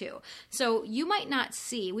runners too. So we might not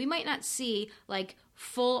see like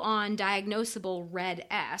full-on diagnosable red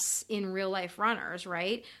S in real-life runners,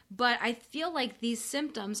 right? But I feel like these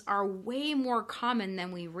symptoms are way more common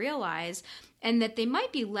than we realize and that they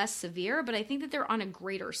might be less severe, but I think that they're on a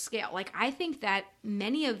greater scale. Like, I think that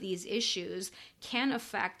many of these issues can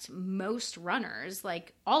affect most runners,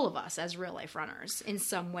 like all of us as real-life runners in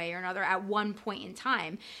some way or another at one point in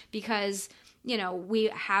time because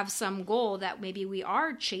we have some goal that maybe we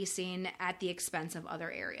are chasing at the expense of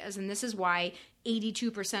other areas. And this is why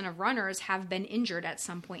 82% of runners have been injured at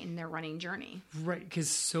some point in their running journey. Right,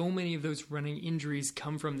 because so many of those running injuries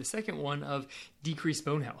come from the second one of decreased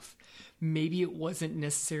bone health. Maybe it wasn't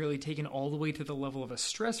necessarily taken all the way to the level of a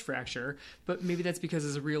stress fracture, but maybe that's because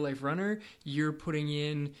as a real-life runner, you're putting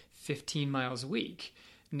in 15 miles a week.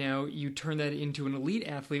 Now, you turn that into an elite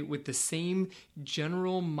athlete with the same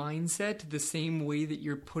general mindset, the same way that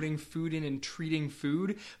you're putting food in and treating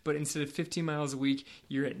food, but instead of 15 miles a week,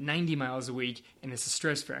 you're at 90 miles a week, and it's a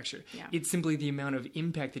stress fracture. Yeah. It's simply the amount of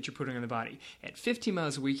impact that you're putting on the body. At 15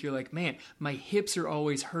 miles a week, you're like, man, my hips are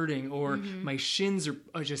always hurting, or my shins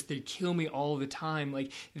are just, they kill me all the time.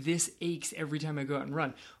 Like, this aches every time I go out and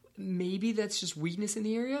run. Maybe that's just weakness in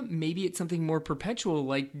the area. Maybe it's something more perpetual,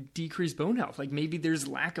 like decreased bone health. Like maybe there's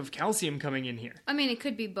lack of calcium coming in here. I mean, it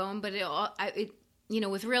could be bone, but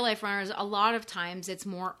with real life runners, a lot of times it's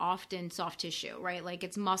more often soft tissue, right? Like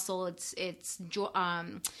it's muscle, it's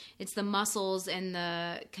the muscles and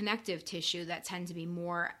the connective tissue that tend to be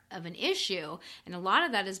more of an issue. And a lot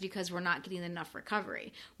of that is because we're not getting enough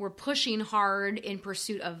recovery. We're pushing hard in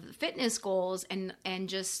pursuit of fitness goals and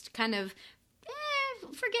just kind of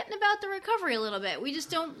forgetting about the recovery a little bit. We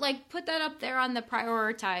just don't put that up there on the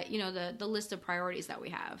the list of priorities that we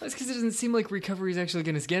have. That's because it doesn't seem like recovery is actually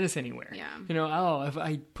going to get us anywhere. Yeah. If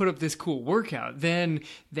I put up this cool workout, then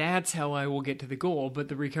that's how I will get to the goal. But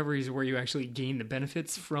the recovery is where you actually gain the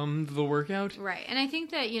benefits from the workout. Right. And I think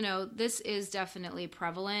that, this is definitely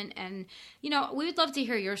prevalent. And, we would love to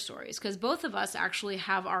hear your stories because both of us actually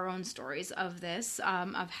have our own stories of this,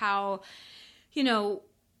 of how,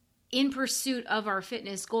 in pursuit of our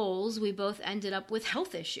fitness goals, we both ended up with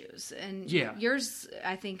health issues. And yours,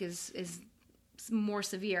 I think, is more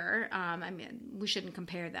severe. I mean, we shouldn't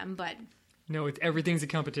compare them, but... No, everything's a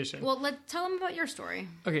competition. Well, tell them about your story.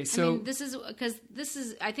 Okay, so...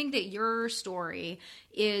 I think that your story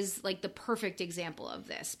is like the perfect example of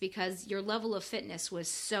this because your level of fitness was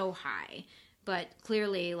so high. But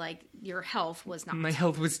clearly, your health was not. My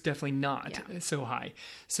health was definitely not so high.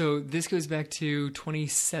 So this goes back to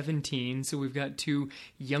 2017. So we've got two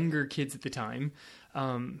younger kids at the time.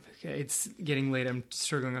 It's getting late. I'm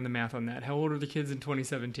struggling on the math on that. How old were the kids in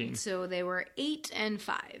 2017? So they were 8 and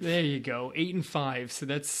 5. There you go, 8 and 5. So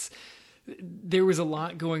there was a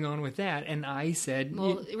lot going on with that. And I said...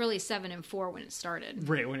 Well, really 7 and 4 when it started.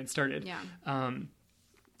 Right, when it started. Yeah.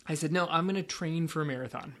 I said, no, I'm going to train for a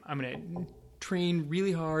marathon. I'm going to train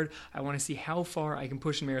really hard. I want to see how far I can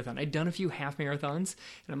push a marathon. I'd done a few half marathons,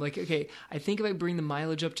 and I'm like, okay, I think if I bring the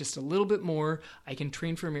mileage up just a little bit more, I can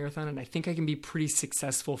train for a marathon, and I think I can be pretty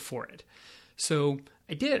successful for it. So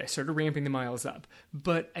I did. I started ramping the miles up,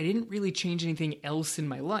 but I didn't really change anything else in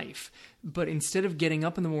my life. But instead of getting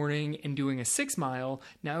up in the morning and doing a 6 mile,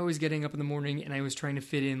 now I was getting up in the morning and I was trying to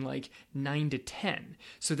fit in like 9 to 10.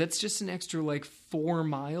 So that's just an extra like 4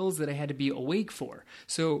 miles that I had to be awake for.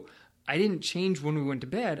 So I didn't change when we went to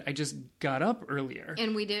bed. I just got up earlier.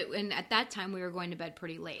 And we did, and at that time we were going to bed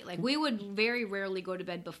pretty late. Like we would very rarely go to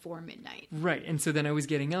bed before midnight. Right. And so then I was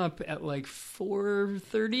getting up at like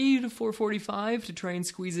 4:30 to 4:45 to try and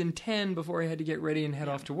squeeze in 10 before I had to get ready and head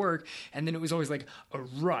off to work. And then it was always like a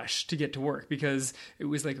rush to get to work because it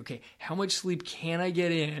was like, okay, how much sleep can I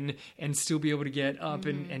get in and still be able to get up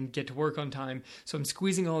and get to work on time? So I'm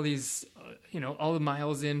squeezing all these, all the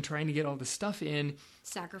miles in, trying to get all the stuff in.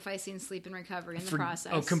 Sacrificing sleep and recovery in the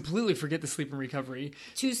process. Oh, completely forget the sleep and recovery.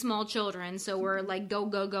 2 small children, so we're like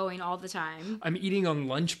going all the time. I'm eating on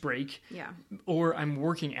lunch break. Yeah. Or I'm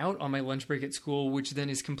working out on my lunch break at school, which then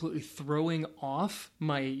is completely throwing off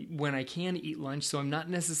when I can eat lunch. So I'm not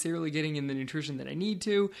necessarily getting in the nutrition that I need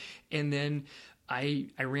to. And then I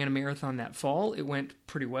ran a marathon that fall. It went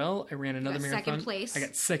pretty well. I ran another marathon. Second place. I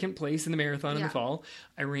got second place in the marathon in the fall.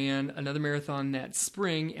 I ran another marathon that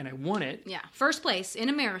spring, and I won it. Yeah, first place in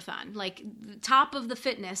a marathon, like the top of the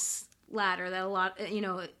fitness ladder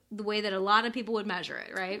that the way that a lot of people would measure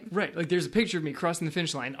it, right? Right. Like there's a picture of me crossing the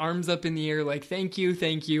finish line, arms up in the air, like, thank you.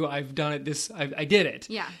 I've done it. I did it.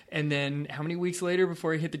 Yeah. And then how many weeks later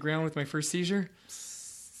before I hit the ground with my first seizure?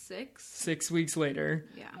 6 weeks later,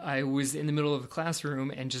 I was in the middle of the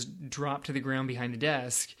classroom and just dropped to the ground behind the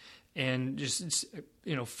desk and just,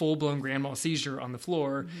 full-blown grand mal seizure on the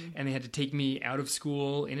floor. And they had to take me out of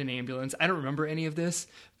school in an ambulance. I don't remember any of this,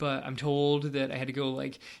 but I'm told that I had to go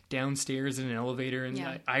like downstairs in an elevator.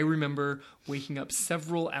 And I remember waking up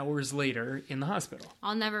several hours later in the hospital.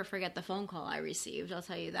 I'll never forget the phone call I received. I'll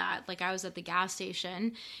tell you that. Like I was at the gas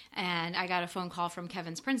station and I got a phone call from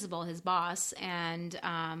Kevin's principal, his boss. And,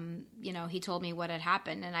 he told me what had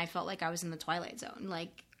happened. And I felt like I was in the Twilight Zone.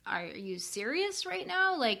 Like, are you serious right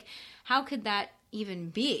now? Like, how could that even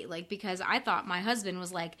be? Like, because I thought my husband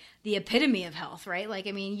was like the epitome of health, right? Like,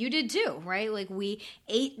 I mean, you did too, right? Like we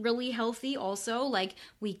ate really healthy also. Like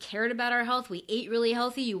we cared about our health. We ate really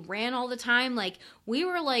healthy. You ran all the time. Like we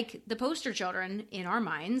were like the poster children in our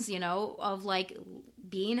minds, of like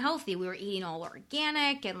being healthy. We were eating all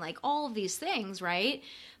organic and like all of these things, right?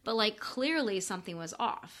 But like clearly something was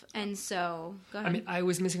off. And so, go ahead. I mean, I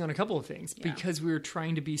was missing on a couple of things because we were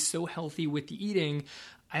trying to be so healthy with the eating.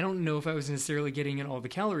 I don't know if I was necessarily getting in all the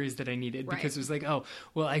calories that I needed because it was like, oh,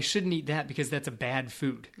 well, I shouldn't eat that because that's a bad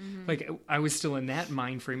food. Like I was still in that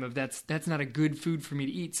mind frame of that's not a good food for me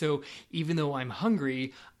to eat. So even though I'm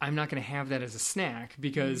hungry, I'm not going to have that as a snack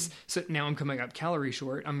because so now I'm coming up calorie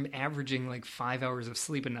short. I'm averaging like 5 hours of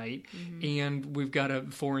sleep a night and we've got a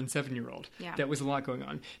 4 and 7-year-old. Yeah. That was a lot going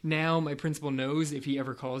on. Now my principal knows if he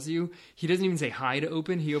ever calls you, he doesn't even say hi to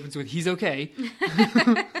open. He opens with, he's okay.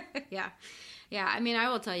 Yeah. Yeah, I mean, I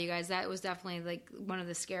will tell you guys that was definitely like one of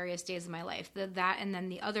the scariest days of my life. That and then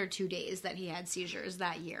the other 2 days that he had seizures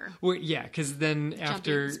that year. Well, yeah, because then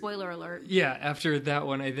after... Spoiler alert. Yeah, after that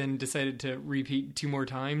one, I then decided to repeat 2 more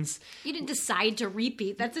times. You didn't decide to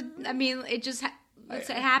repeat. It just it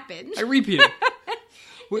happened. I repeated.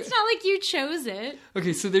 It's not like you chose it.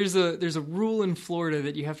 Okay, so there's a rule in Florida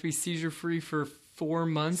that you have to be seizure-free for 4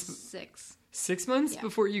 months. 6 months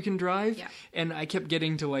before you can drive, and I kept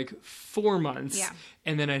getting to like 4 months,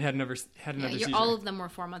 and then I had another seizure. All of them were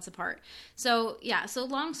 4 months apart. So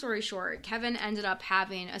long story short, Kevin ended up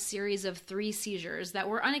having a series of 3 seizures that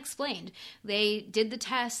were unexplained. They did the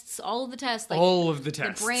tests, all of the tests, the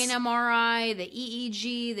brain MRI, the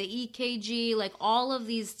EEG, the EKG, like all of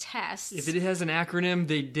these tests. If it has an acronym,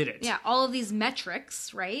 they did it. Yeah, all of these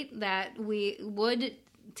metrics, right, that we would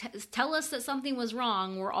tell us that something was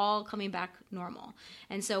wrong, we're all coming back normal.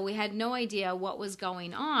 And so we had no idea what was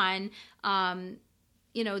going on.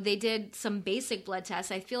 They did some basic blood tests.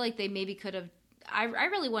 I feel like they maybe could have, I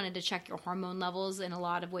really wanted to check your hormone levels in a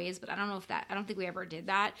lot of ways, but I don't think we ever did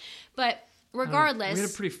that. But regardless. We had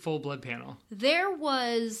a pretty full blood panel. There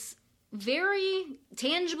was very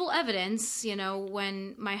tangible evidence,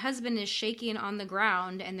 when my husband is shaking on the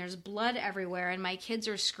ground and there's blood everywhere and my kids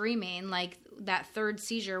are screaming, like that third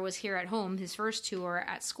seizure was here at home. His first 2 were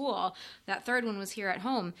at school. That third one was here at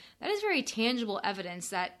home. That is very tangible evidence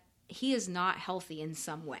that he is not healthy in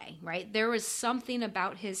some way, right? There was something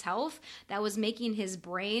about his health that was making his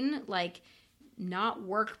brain like not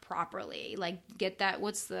work properly. Like get that,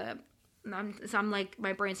 what's the I'm like,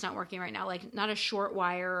 my brain's not working right now. Like, not a short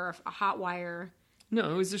wire or a hot wire. No,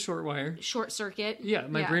 it was a short wire. Short circuit. Yeah,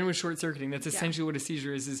 my brain was short circuiting. That's essentially what a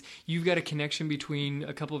seizure is you've got a connection between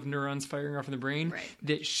a couple of neurons firing off in the brain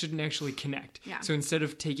that shouldn't actually connect. Yeah. So instead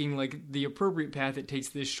of taking like the appropriate path, it takes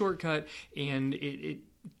this shortcut and it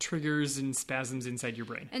triggers and spasms inside your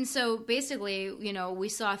brain. And so basically, we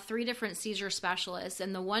saw 3 different seizure specialists,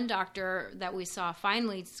 and the one doctor that we saw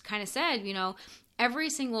finally kind of said,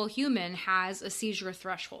 every single human has a seizure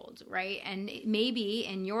threshold, right? And maybe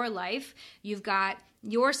in your life, you've got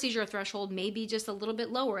your seizure threshold may be just a little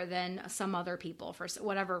bit lower than some other people for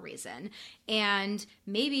whatever reason. And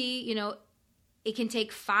maybe, it can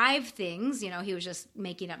take 5 things, he was just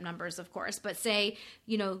making up numbers, of course, but say,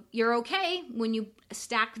 you're okay when you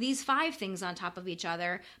stack these 5 things on top of each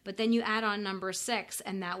other, but then you add on number 6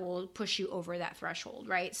 and that will push you over that threshold,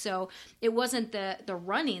 right? So it wasn't the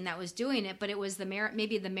running that was doing it, but it was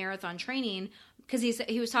maybe the marathon training, because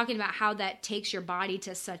he was talking about how that takes your body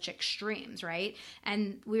to such extremes, right?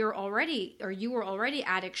 And you were already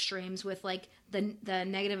at extremes with like the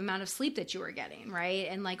negative amount of sleep that you were getting, right?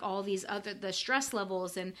 And like all these the stress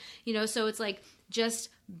levels, and so it's like just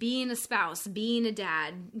being a spouse, being a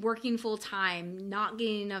dad, working full time, not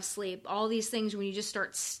getting enough sleep, all these things, when you just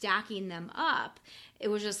start stacking them up, it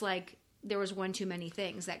was just like there was one too many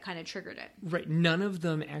things that kind of triggered it. Right. None of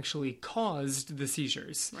them actually caused the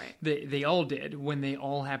seizures. Right. They all did when they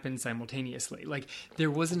all happened simultaneously. Like,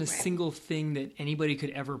 there wasn't a single thing that anybody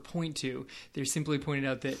could ever point to. They simply pointed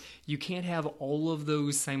out that you can't have all of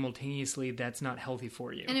those simultaneously. That's not healthy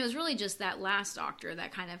for you. And it was really just that last doctor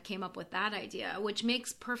that kind of came up with that idea, which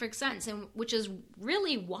makes perfect sense, and which is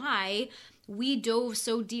really why we dove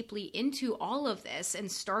so deeply into all of this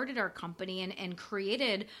and started our company and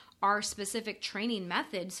created our specific training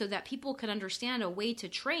method so that people could understand a way to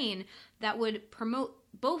train that would promote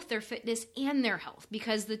both their fitness and their health,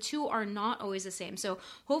 because the two are not always the same. So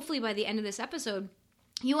hopefully by the end of this episode,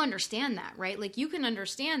 you understand that, right? Like, you can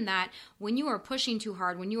understand that when you are pushing too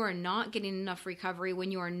hard, when you are not getting enough recovery,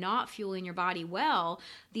 when you are not fueling your body well,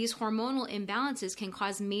 these hormonal imbalances can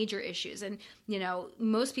cause major issues. And,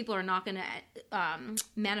 most people are not going to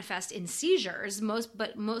manifest in seizures,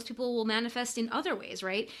 but most people will manifest in other ways,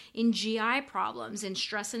 right? In GI problems, in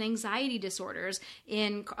stress and anxiety disorders,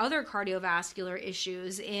 in other cardiovascular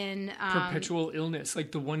issues, in perpetual illness.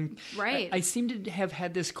 Like the one, right? I seem to have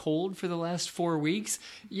had this cold for the last 4 weeks.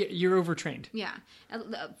 You're overtrained. Yeah.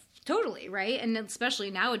 Totally, right? And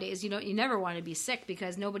especially nowadays, you never want to be sick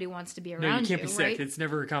because nobody wants to be around you. No, you can't be right? sick. It's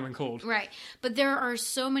never a common cold. Right. But there are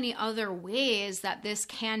so many other ways that this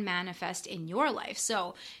can manifest in your life.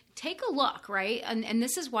 So take a look, right? And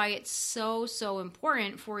this is why it's so, so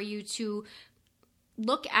important for you to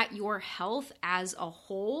look at your health as a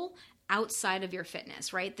whole outside of your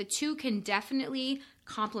fitness, right? The two can definitely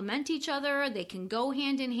complement each other. They can go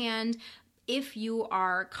hand in hand if you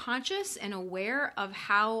are conscious and aware of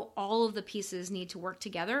how all of the pieces need to work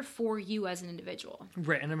together for you as an individual.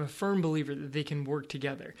 Right, and I'm a firm believer that they can work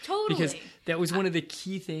together. Totally. Because that was one of the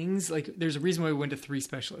key things. Like, there's a reason why we went to 3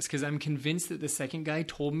 specialists, because I'm convinced that the second guy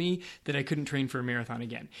told me that I couldn't train for a marathon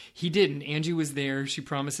again. He didn't. Angie was there. She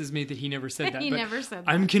promises me that he never said that. He never said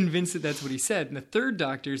that. I'm convinced that that's what he said. And the third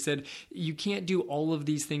doctor said, you can't do all of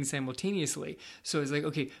these things simultaneously. So I was like,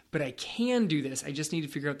 okay, but I can do this. I just need to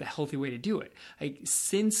figure out the healthy way to do it.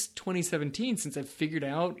 Since 2017, since I've figured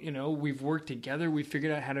out, we've worked together, we've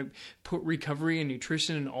figured out how to put recovery and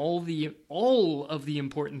nutrition and all of the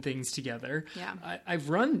important things together. Yeah. I've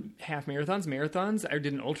run half marathons. I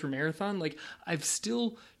did an ultra marathon. Like, I've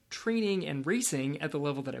still training and racing at the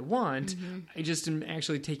level that I want. Mm-hmm. I just am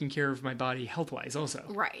actually taking care of my body health-wise also.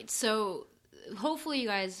 Right. So hopefully you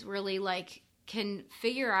guys really can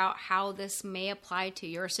figure out how this may apply to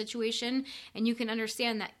your situation, and you can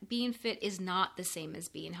understand that being fit is not the same as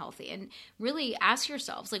being healthy. And really ask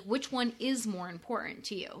yourselves, which one is more important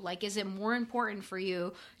to you? Is it more important for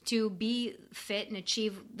you to be fit and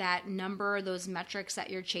achieve that number, those metrics that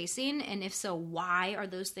you're chasing? And if so, why are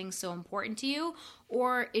those things so important to you?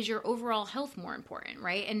 Or is your overall health more important,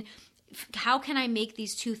 right? And how can I make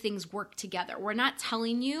these two things work together? We're not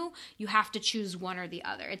telling you have to choose one or the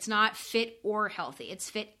other. It's not fit or healthy. It's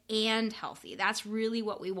fit and healthy. That's really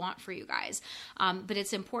what we want for you guys. But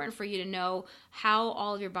it's important for you to know how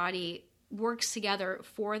all of your body works together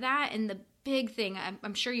for that. And the big thing,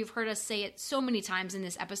 I'm sure you've heard us say it so many times in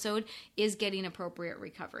this episode, is getting appropriate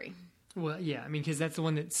recovery. Well, yeah, I mean, because that's the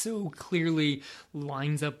one that so clearly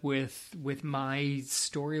lines up with my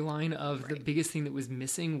storyline of the biggest thing that was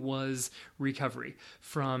missing was recovery,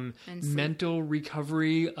 from mental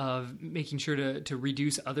recovery of making sure to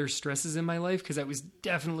reduce other stresses in my life, because I was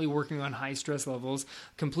definitely working on high stress levels,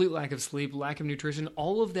 complete lack of sleep, lack of nutrition.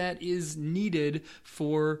 All of that is needed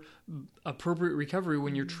for appropriate recovery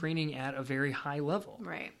when you're training at a very high level.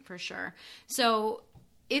 Right, for sure. So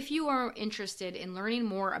if you are interested in learning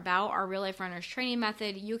more about our Real Life Runners training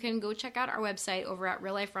method, you can go check out our website over at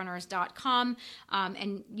realliferunners.com.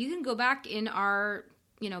 And you can go back in our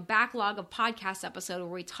backlog of podcast episode where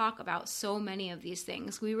we talk about so many of these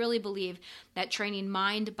things. We really believe that training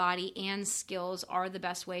mind, body, and skills are the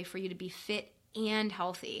best way for you to be fit and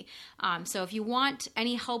healthy. So if you want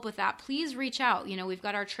any help with that, please reach out. We've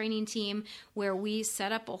got our training team where we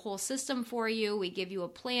set up a whole system for you. We give you a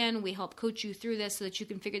plan. We help coach you through this so that you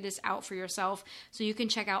can figure this out for yourself. So you can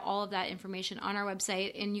check out all of that information on our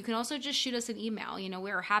website. And you can also just shoot us an email.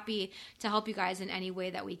 We're happy to help you guys in any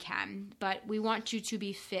way that we can. But we want you to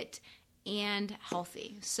be fit and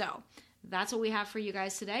healthy. So that's what we have for you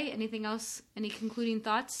guys today. Anything else? Any concluding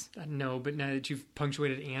thoughts? No, but now that you've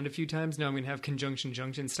punctuated "and" a few times, now I'm going to have conjunction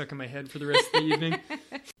junction stuck in my head for the rest of the evening.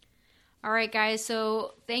 All right, guys.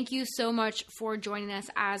 So thank you so much for joining us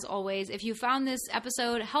as always. If you found this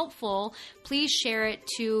episode helpful, please share it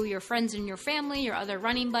to your friends and your family, your other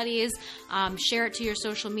running buddies. Share it to your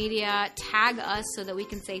social media. Tag us so that we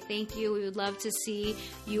can say thank you. We would love to see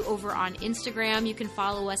you over on Instagram. You can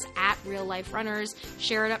follow us at Real Life Runners.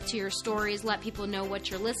 Share it up to your stories. Let people know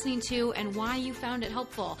what you're listening to and why you found it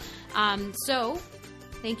helpful.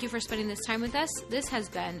 Thank you for spending this time with us. This has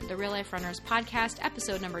been the Real Life Runners podcast,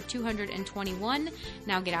 episode number 221.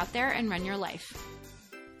 Now get out there and run your life.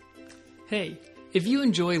 Hey, if you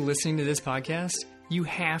enjoy listening to this podcast, you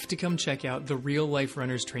have to come check out the Real Life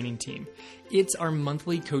Runners training team. It's our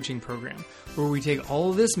monthly coaching program where we take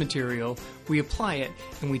all of this material, we apply it,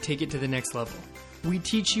 and we take it to the next level. We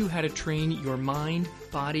teach you how to train your mind,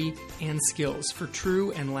 body, and skills for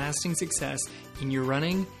true and lasting success in your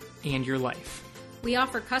running and your life. We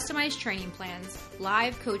offer customized training plans,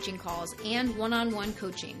 live coaching calls, and one-on-one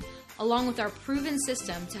coaching, along with our proven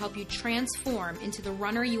system to help you transform into the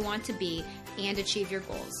runner you want to be and achieve your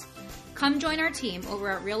goals. Come join our team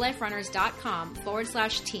over at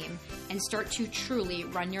realliferunners.com/team and start to truly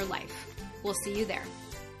run your life. We'll see you there.